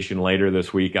Association later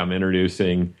this week, I'm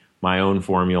introducing my own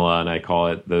formula, and I call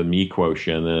it the me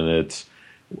quotient, and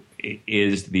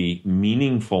is the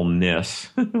meaningfulness,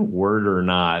 word or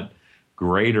not,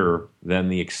 greater than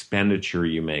the expenditure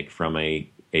you make from a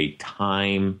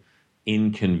time,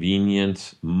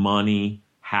 inconvenience, money,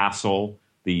 hassle,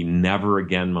 the never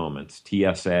again moments,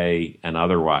 TSA and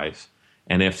otherwise.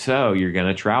 And if so, you're going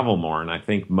to travel more. And I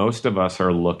think most of us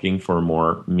are looking for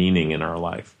more meaning in our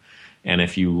life. And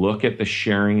if you look at the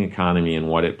sharing economy and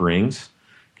what it brings,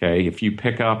 okay, if you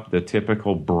pick up the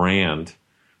typical brand,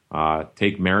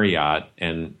 take Marriott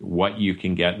and what you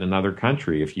can get in another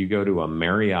country. If you go to a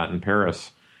Marriott in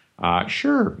Paris,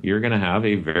 sure, you're going to have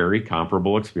a very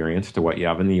comparable experience to what you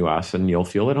have in the U.S. and you'll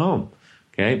feel at home.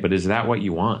 Okay, but is that what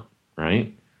you want,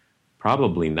 right?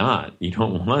 Probably not. You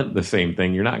don't want the same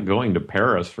thing. You're not going to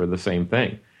Paris for the same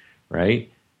thing,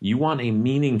 right? You want a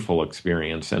meaningful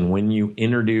experience. And when you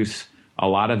introduce a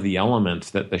lot of the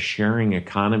elements that the sharing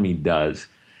economy does,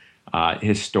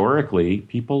 historically,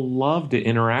 people love to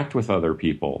interact with other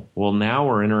people. Well, now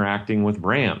we're interacting with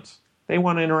brands. They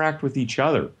want to interact with each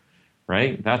other,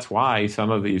 right? That's why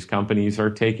some of these companies are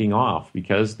taking off,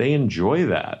 because they enjoy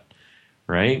that,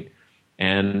 right?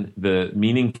 And the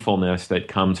meaningfulness that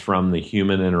comes from the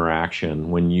human interaction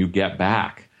when you get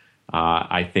back.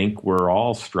 I think we're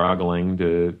all struggling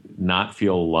to not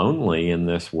feel lonely in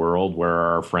this world where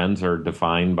our friends are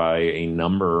defined by a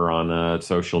number on a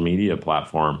social media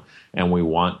platform, and we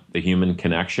want the human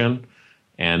connection.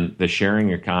 And the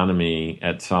sharing economy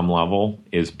at some level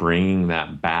is bringing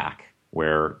that back,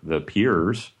 where the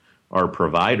peers are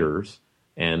providers,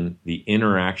 and the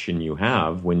interaction you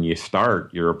have when you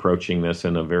start, you're approaching this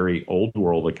in a very old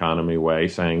world economy way,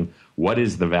 saying, what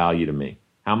is the value to me?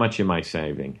 How much am I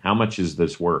saving? How much is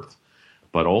this worth?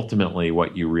 But ultimately,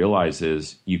 what you realize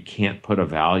is you can't put a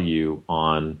value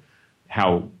on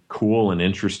how cool and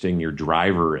interesting your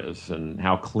driver is and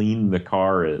how clean the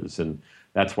car is. And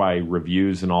that's why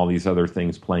reviews and all these other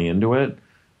things play into it.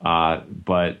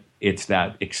 But it's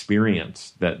that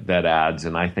experience that adds.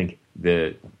 And I think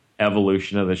the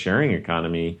evolution of the sharing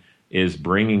economy is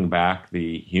bringing back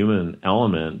the human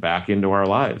element back into our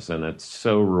lives. And it's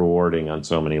so rewarding on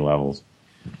so many levels.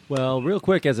 Well, real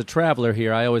quick, as a traveler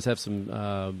here, I always have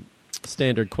some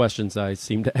standard questions I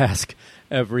seem to ask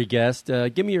every guest.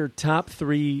 Give me your top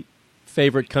 3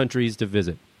 favorite countries to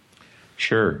visit.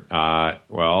 Sure.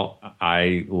 Well,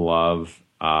 I love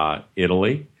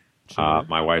Italy. Sure.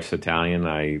 My wife's Italian.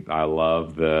 I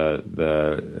love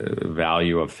the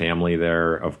value of family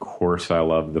there. Of course, I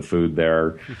love the food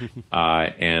there.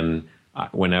 And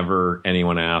whenever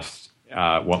anyone asks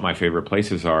what my favorite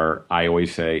places are, I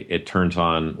always say it turns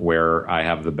on where I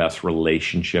have the best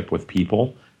relationship with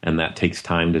people, and that takes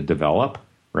time to develop,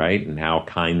 right? And how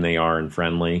kind they are and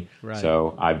friendly. Right.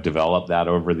 So I've developed that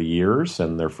over the years,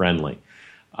 and they're friendly.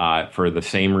 For the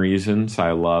same reasons,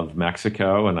 I love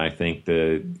Mexico, and I think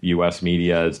the U.S.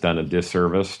 media has done a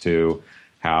disservice to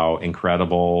how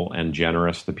incredible and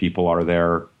generous the people are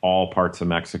there. All parts of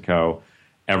Mexico,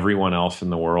 everyone else in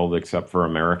the world except for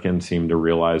Americans seem to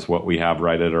realize what we have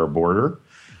right at our border.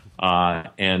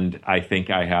 And I think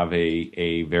I have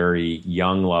a very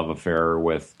young love affair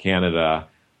with Canada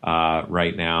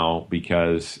right now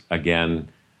because, again,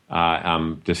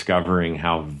 I'm discovering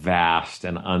how vast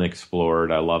and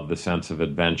unexplored. I love the sense of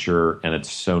adventure, and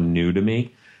it's so new to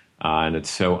me, and it's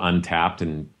so untapped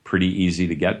and pretty easy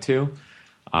to get to.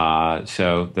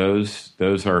 So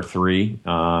those are 3,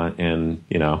 and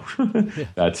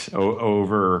that's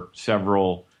over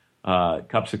several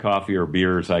cups of coffee or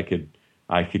beers. I could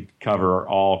cover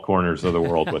all corners of the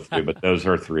world with you, but those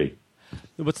are 3.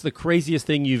 What's the craziest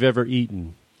thing you've ever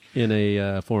eaten in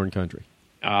a foreign country?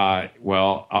 Both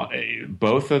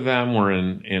of them were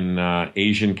in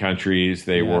Asian countries.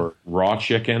 They were raw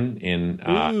chicken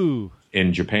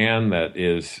in Japan that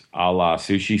is a la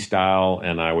sushi style,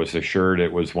 and I was assured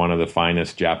it was one of the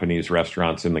finest Japanese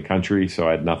restaurants in the country, so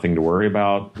I had nothing to worry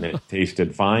about. It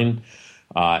tasted fine.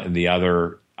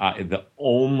 The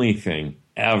only thing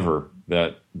ever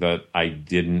that I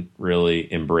didn't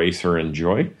really embrace or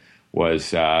enjoy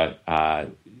was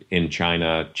in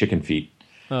China, chicken feet.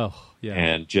 Oh. Yeah.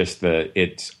 And just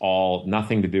it's all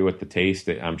nothing to do with the taste.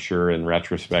 I'm sure in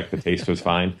retrospect, the taste was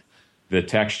fine. The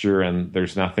texture, and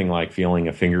there's nothing like feeling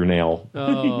a fingernail,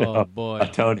 boy, a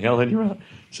toenail in your mouth.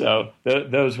 So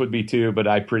those would be two, but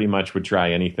I pretty much would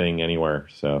try anything, anywhere.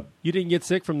 So You didn't get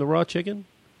sick from the raw chicken?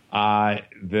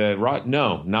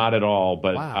 No, not at all.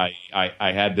 But Wow.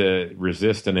 I had to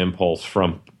resist an impulse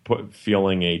from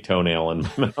feeling a toenail in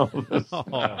my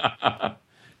mouth.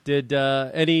 Did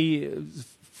any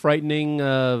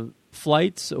frightening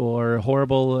flights or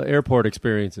horrible airport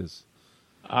experiences?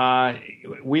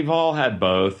 We've all had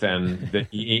both, and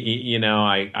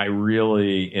I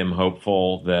really am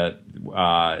hopeful that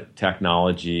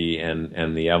technology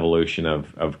and the evolution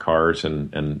of cars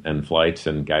and flights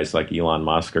and guys like Elon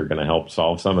Musk are going to help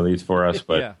solve some of these for us.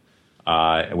 But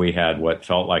we had what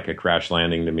felt like a crash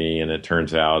landing to me, and it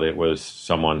turns out it was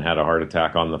someone had a heart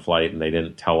attack on the flight, and they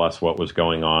didn't tell us what was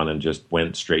going on and just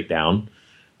went straight down.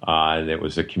 And it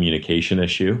was a communication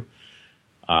issue.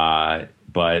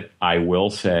 But I will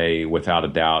say, without a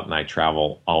doubt, and I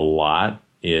travel a lot,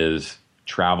 is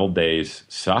travel days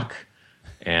suck.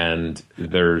 And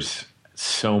there's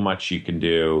so much you can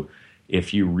do.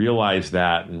 If you realize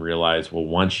that and realize, well,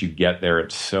 once you get there,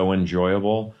 it's so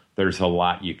enjoyable, there's a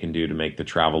lot you can do to make the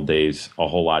travel days a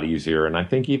whole lot easier. And I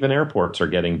think even airports are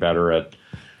getting better at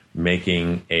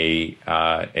making a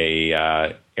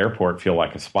airport feel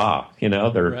like a spa.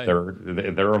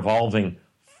 They're evolving.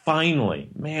 Finally,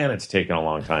 man, it's taken a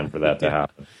long time for that to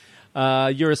happen.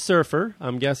 You're a surfer,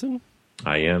 I'm guessing.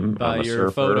 I am. By I'm a your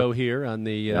surfer. photo here on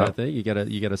the thing, you got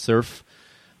a surf.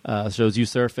 Shows you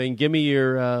surfing. Give me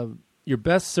your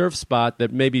best surf spot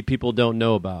that maybe people don't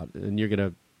know about, and you're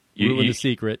gonna ruin the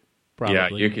secret.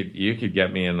 Probably. Yeah, you could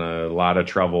get me in a lot of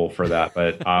trouble for that,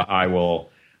 but I will.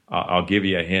 I'll give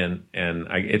you a hint, and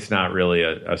it's not really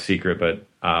a secret, but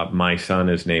my son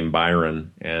is named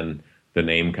Byron, and the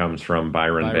name comes from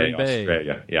Byron Bay,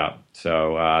 Australia. Yeah,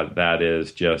 so that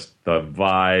is just the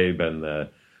vibe and the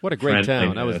what a great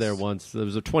town. I was there once. It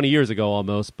was 20 years ago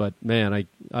almost, but man,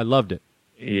 I loved it.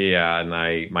 Yeah,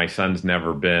 and my son's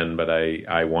never been, but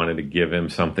I wanted to give him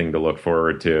something to look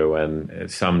forward to,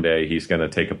 and someday he's going to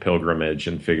take a pilgrimage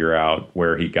and figure out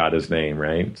where he got his name,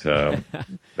 right? So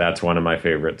that's one of my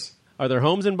favorites. Are there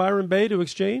homes in Byron Bay to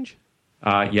exchange?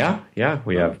 Yeah,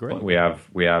 we have. Great. We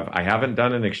have. I haven't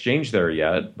done an exchange there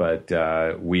yet, but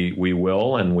we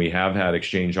will, and we have had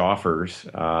exchange offers.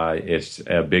 It's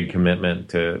a big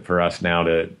commitment for us now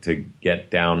to get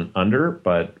down under,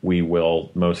 but we will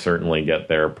most certainly get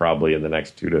there probably in the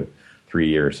next 2 to 3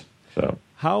 years. So,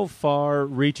 how far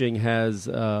reaching has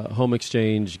home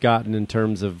exchange gotten in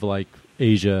terms of like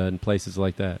Asia and places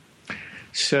like that?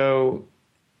 So,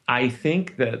 I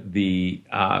think that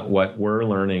what we're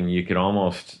learning, you could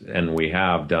almost, and we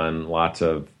have done lots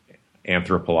of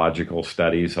anthropological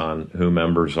studies on who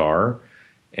members are,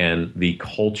 and the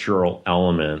cultural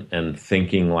element and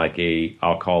thinking like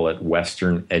I'll call it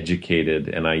Western educated,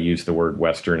 and I use the word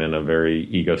Western in a very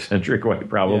egocentric way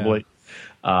probably.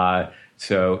 Yeah.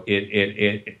 So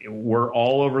we're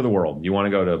all over the world. You want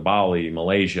to go to Bali,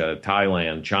 Malaysia,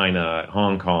 Thailand, China,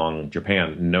 Hong Kong,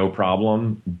 Japan, no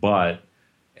problem, but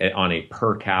on a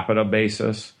per capita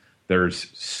basis,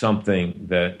 there's something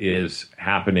that is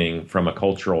happening from a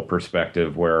cultural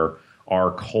perspective where our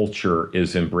culture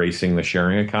is embracing the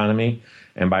sharing economy.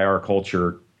 And by our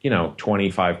culture,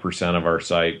 25% of our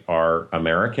site are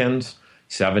Americans,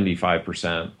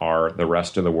 75% are the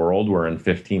rest of the world. We're in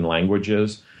 15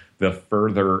 languages. The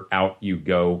further out you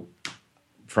go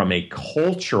from a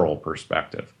cultural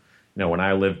perspective, when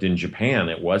I lived in Japan,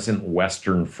 it wasn't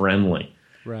Western friendly.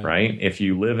 Right? If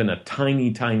you live in a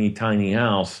tiny, tiny, tiny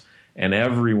house and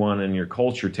everyone in your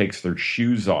culture takes their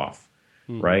shoes off,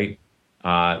 right?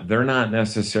 They're not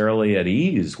necessarily at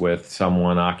ease with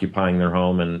someone occupying their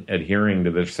home and adhering to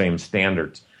the same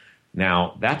standards.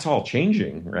 Now, that's all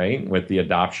changing, right? With the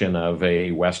adoption of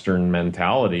a Western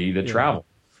mentality to travel.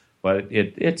 But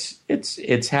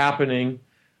it's happening.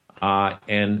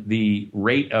 And the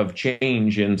rate of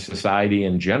change in society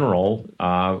in general,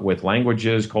 with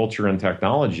languages, culture, and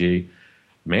technology,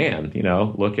 man,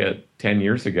 look at 10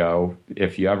 years ago.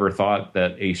 If you ever thought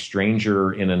that a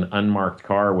stranger in an unmarked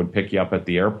car would pick you up at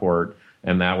the airport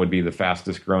and that would be the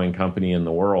fastest growing company in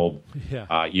the world,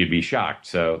 you'd be shocked.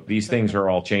 So these things are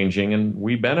all changing, and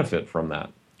we benefit from that.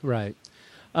 Right.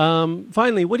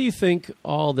 Finally, what do you think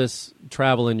all this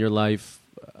travel in your life,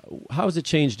 how has it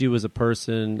changed you as a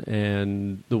person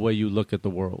and the way you look at the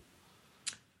world?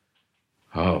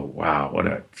 Oh, wow. What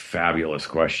a fabulous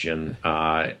question.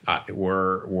 It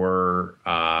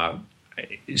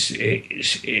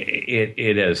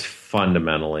has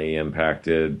fundamentally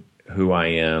impacted who I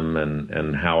am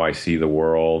and how I see the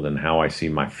world and how I see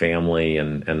my family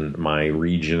and my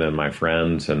region and my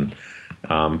friends.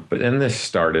 But this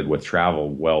started with travel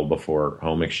well before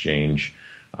home exchange.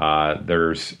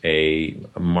 There's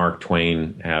Mark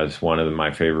Twain has one of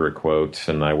my favorite quotes,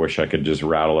 and I wish I could just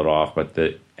rattle it off, but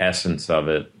the essence of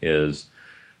it is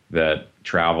that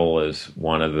travel is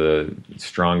one of the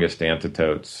strongest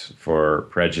antidotes for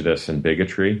prejudice and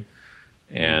bigotry.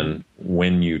 And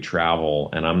when you travel,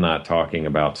 and I'm not talking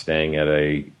about staying at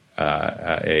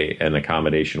an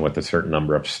accommodation with a certain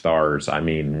number of stars. I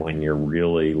mean, when you're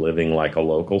really living like a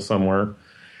local somewhere,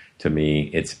 to me,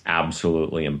 it's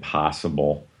absolutely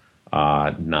impossible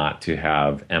not to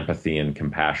have empathy and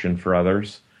compassion for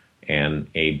others and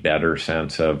a better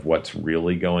sense of what's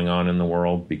really going on in the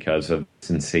world because of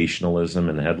sensationalism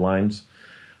and headlines.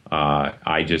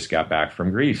 I just got back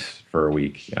from Greece for a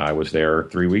week. I was there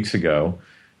 3 weeks ago,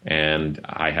 and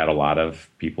I had a lot of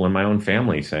people in my own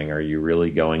family saying, "Are you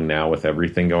really going now with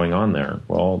everything going on there?"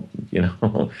 Well,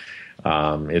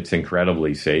 it's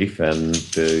incredibly safe, and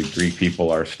the Greek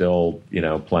people are still,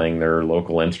 playing their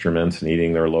local instruments and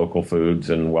eating their local foods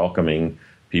and welcoming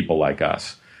people like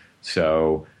us.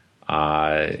 So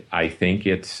I think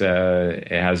it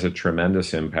has a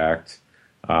tremendous impact.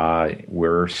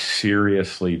 We're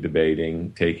seriously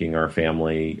debating taking our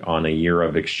family on a year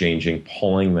of exchanging,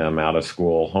 pulling them out of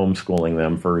school, homeschooling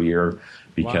them for a year,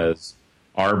 because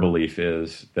our belief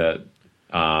is that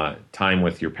time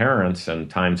with your parents and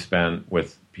time spent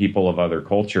with people of other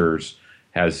cultures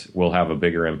will have a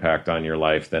bigger impact on your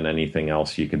life than anything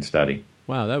else you can study.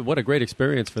 Wow, what a great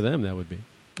experience for them that would be.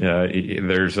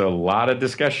 There's a lot of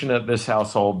discussion at this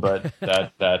household, but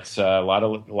that's a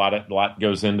lot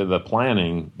goes into the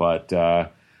planning. But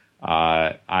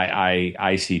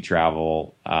I see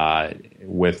travel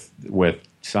with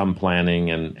some planning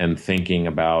and thinking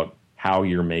about how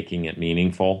you're making it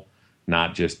meaningful,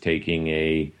 not just taking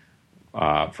a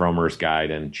Frommer's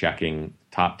guide and checking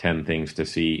top 10 things to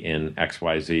see in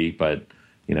XYZ, but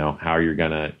how you're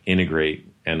going to integrate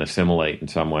and assimilate in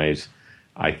some ways.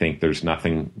 I think there's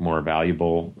nothing more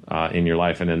valuable in your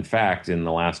life. And in fact, in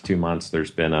the last 2 months, there's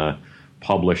been a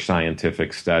published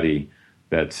scientific study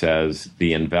that says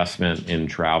the investment in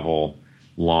travel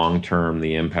long-term,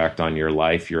 the impact on your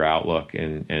life, your outlook,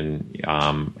 and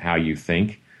how you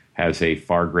think has a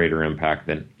far greater impact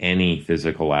than any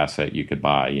physical asset you could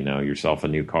buy. Yourself a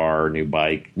new car, new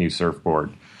bike, new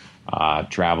surfboard.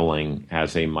 Traveling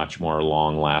has a much more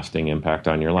long-lasting impact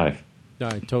on your life.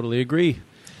 I totally agree.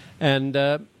 And,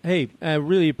 hey, I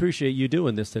really appreciate you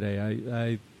doing this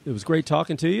today. It was great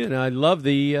talking to you, and I love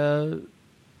the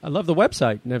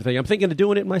website and everything. I'm thinking of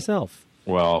doing it myself.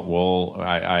 Well,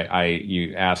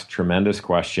 you ask tremendous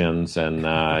questions,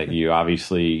 and you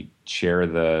obviously share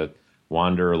the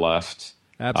wanderlust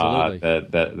Absolutely.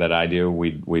 that I do.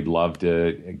 We'd love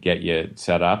to get you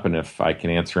set up, and if I can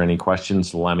answer any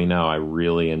questions, let me know. I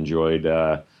really enjoyed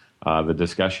the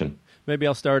discussion. Maybe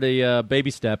I'll start a baby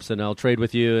steps, and I'll trade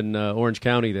with you in Orange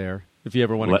County there, if you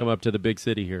ever want to come up to the big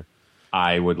city here.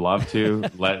 I would love to.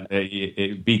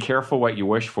 Be careful what you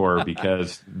wish for,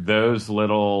 because those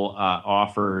little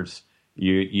offers,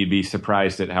 you'd be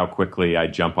surprised at how quickly I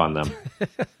jump on them.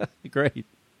 Great.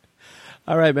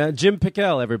 All right, man. Jim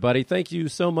Pickell, everybody. Thank you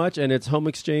so much, and it's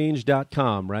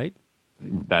homeexchange.com, right?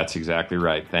 That's exactly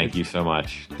right. Thank you so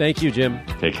much. Thank you, Jim.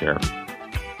 Take care.